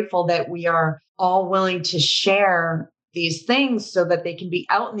so grateful that we are all willing to share these things so that they can be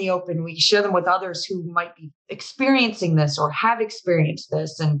out in the open. We share them with others who might be experiencing this or have experienced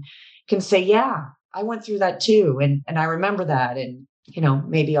this, and can say, yeah, I went through that too. And I remember that, and,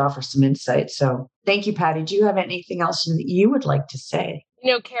 maybe offer some insight. So thank you, Patty. Do you have anything else that you would like to say?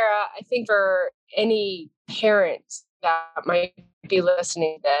 Kara, I think for any parent that might be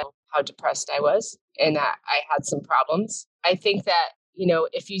listening to how depressed I was and that I had some problems, I think that,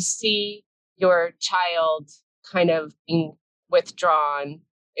 if you see your child kind of being withdrawn,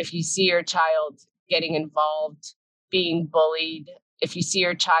 if you see your child getting involved, being bullied, if you see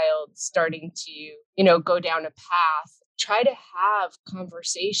your child starting to, go down a path, try to have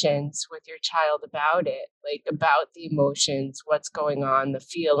conversations with your child about it, like about the emotions, what's going on, the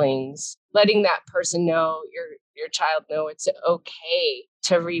feelings, letting that person know, your child know it's okay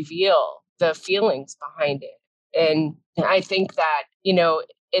to reveal the feelings behind it. And I think that,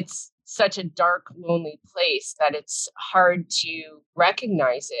 it's such a dark, lonely place that it's hard to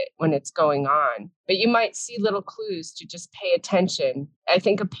recognize it when it's going on. But you might see little clues to just pay attention. I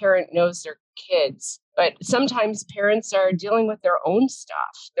think a parent knows their kids, but sometimes parents are dealing with their own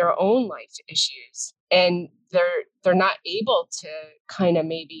stuff, their own life issues, and they're not able to kind of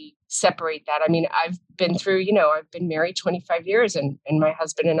maybe separate that. I mean, I've been through, I've been married 25 years and my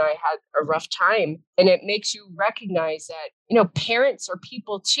husband and I had a rough time. And it makes you recognize that, parents are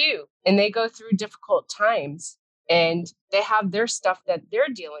people too, and they go through difficult times and they have their stuff that they're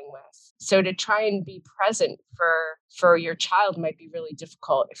dealing with. So to try and be present for your child might be really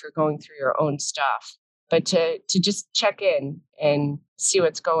difficult if you're going through your own stuff. But to just check in and see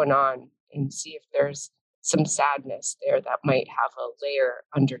what's going on and see if there's some sadness there that might have a layer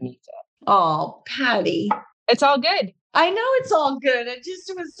underneath it. Oh, Patty. It's all good. I know it's all good. It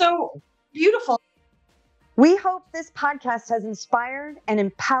was so beautiful. We hope this podcast has inspired and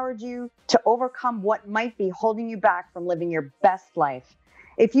empowered you to overcome what might be holding you back from living your best life.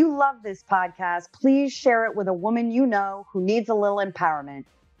 If you love this podcast, please share it with a woman you know who needs a little empowerment.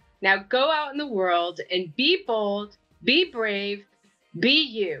 Now go out in the world and be bold, be brave, be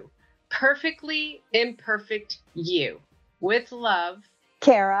you. Perfectly imperfect you. With love,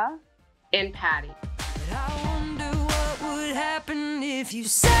 Kara and Patty. But I wonder what would happen if you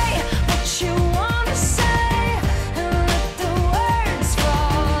say what you want to say and let the words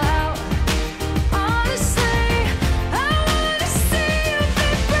fall out. Honestly, I want to see you be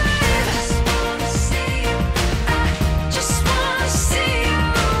brave. I just want to see you. I just want to see you.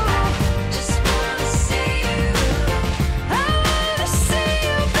 Just want to see you. I want to see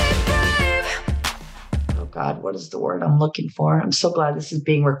you be brave. Oh God, what is the word I'm looking for? I'm so glad this is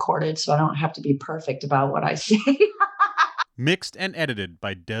being recorded so I don't have to be perfect about what I say. Mixed and edited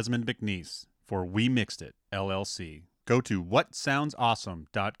by Desmond McNeese for We Mixed It, LLC. Go to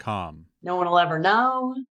whatsoundsawesome.com. No one will ever know.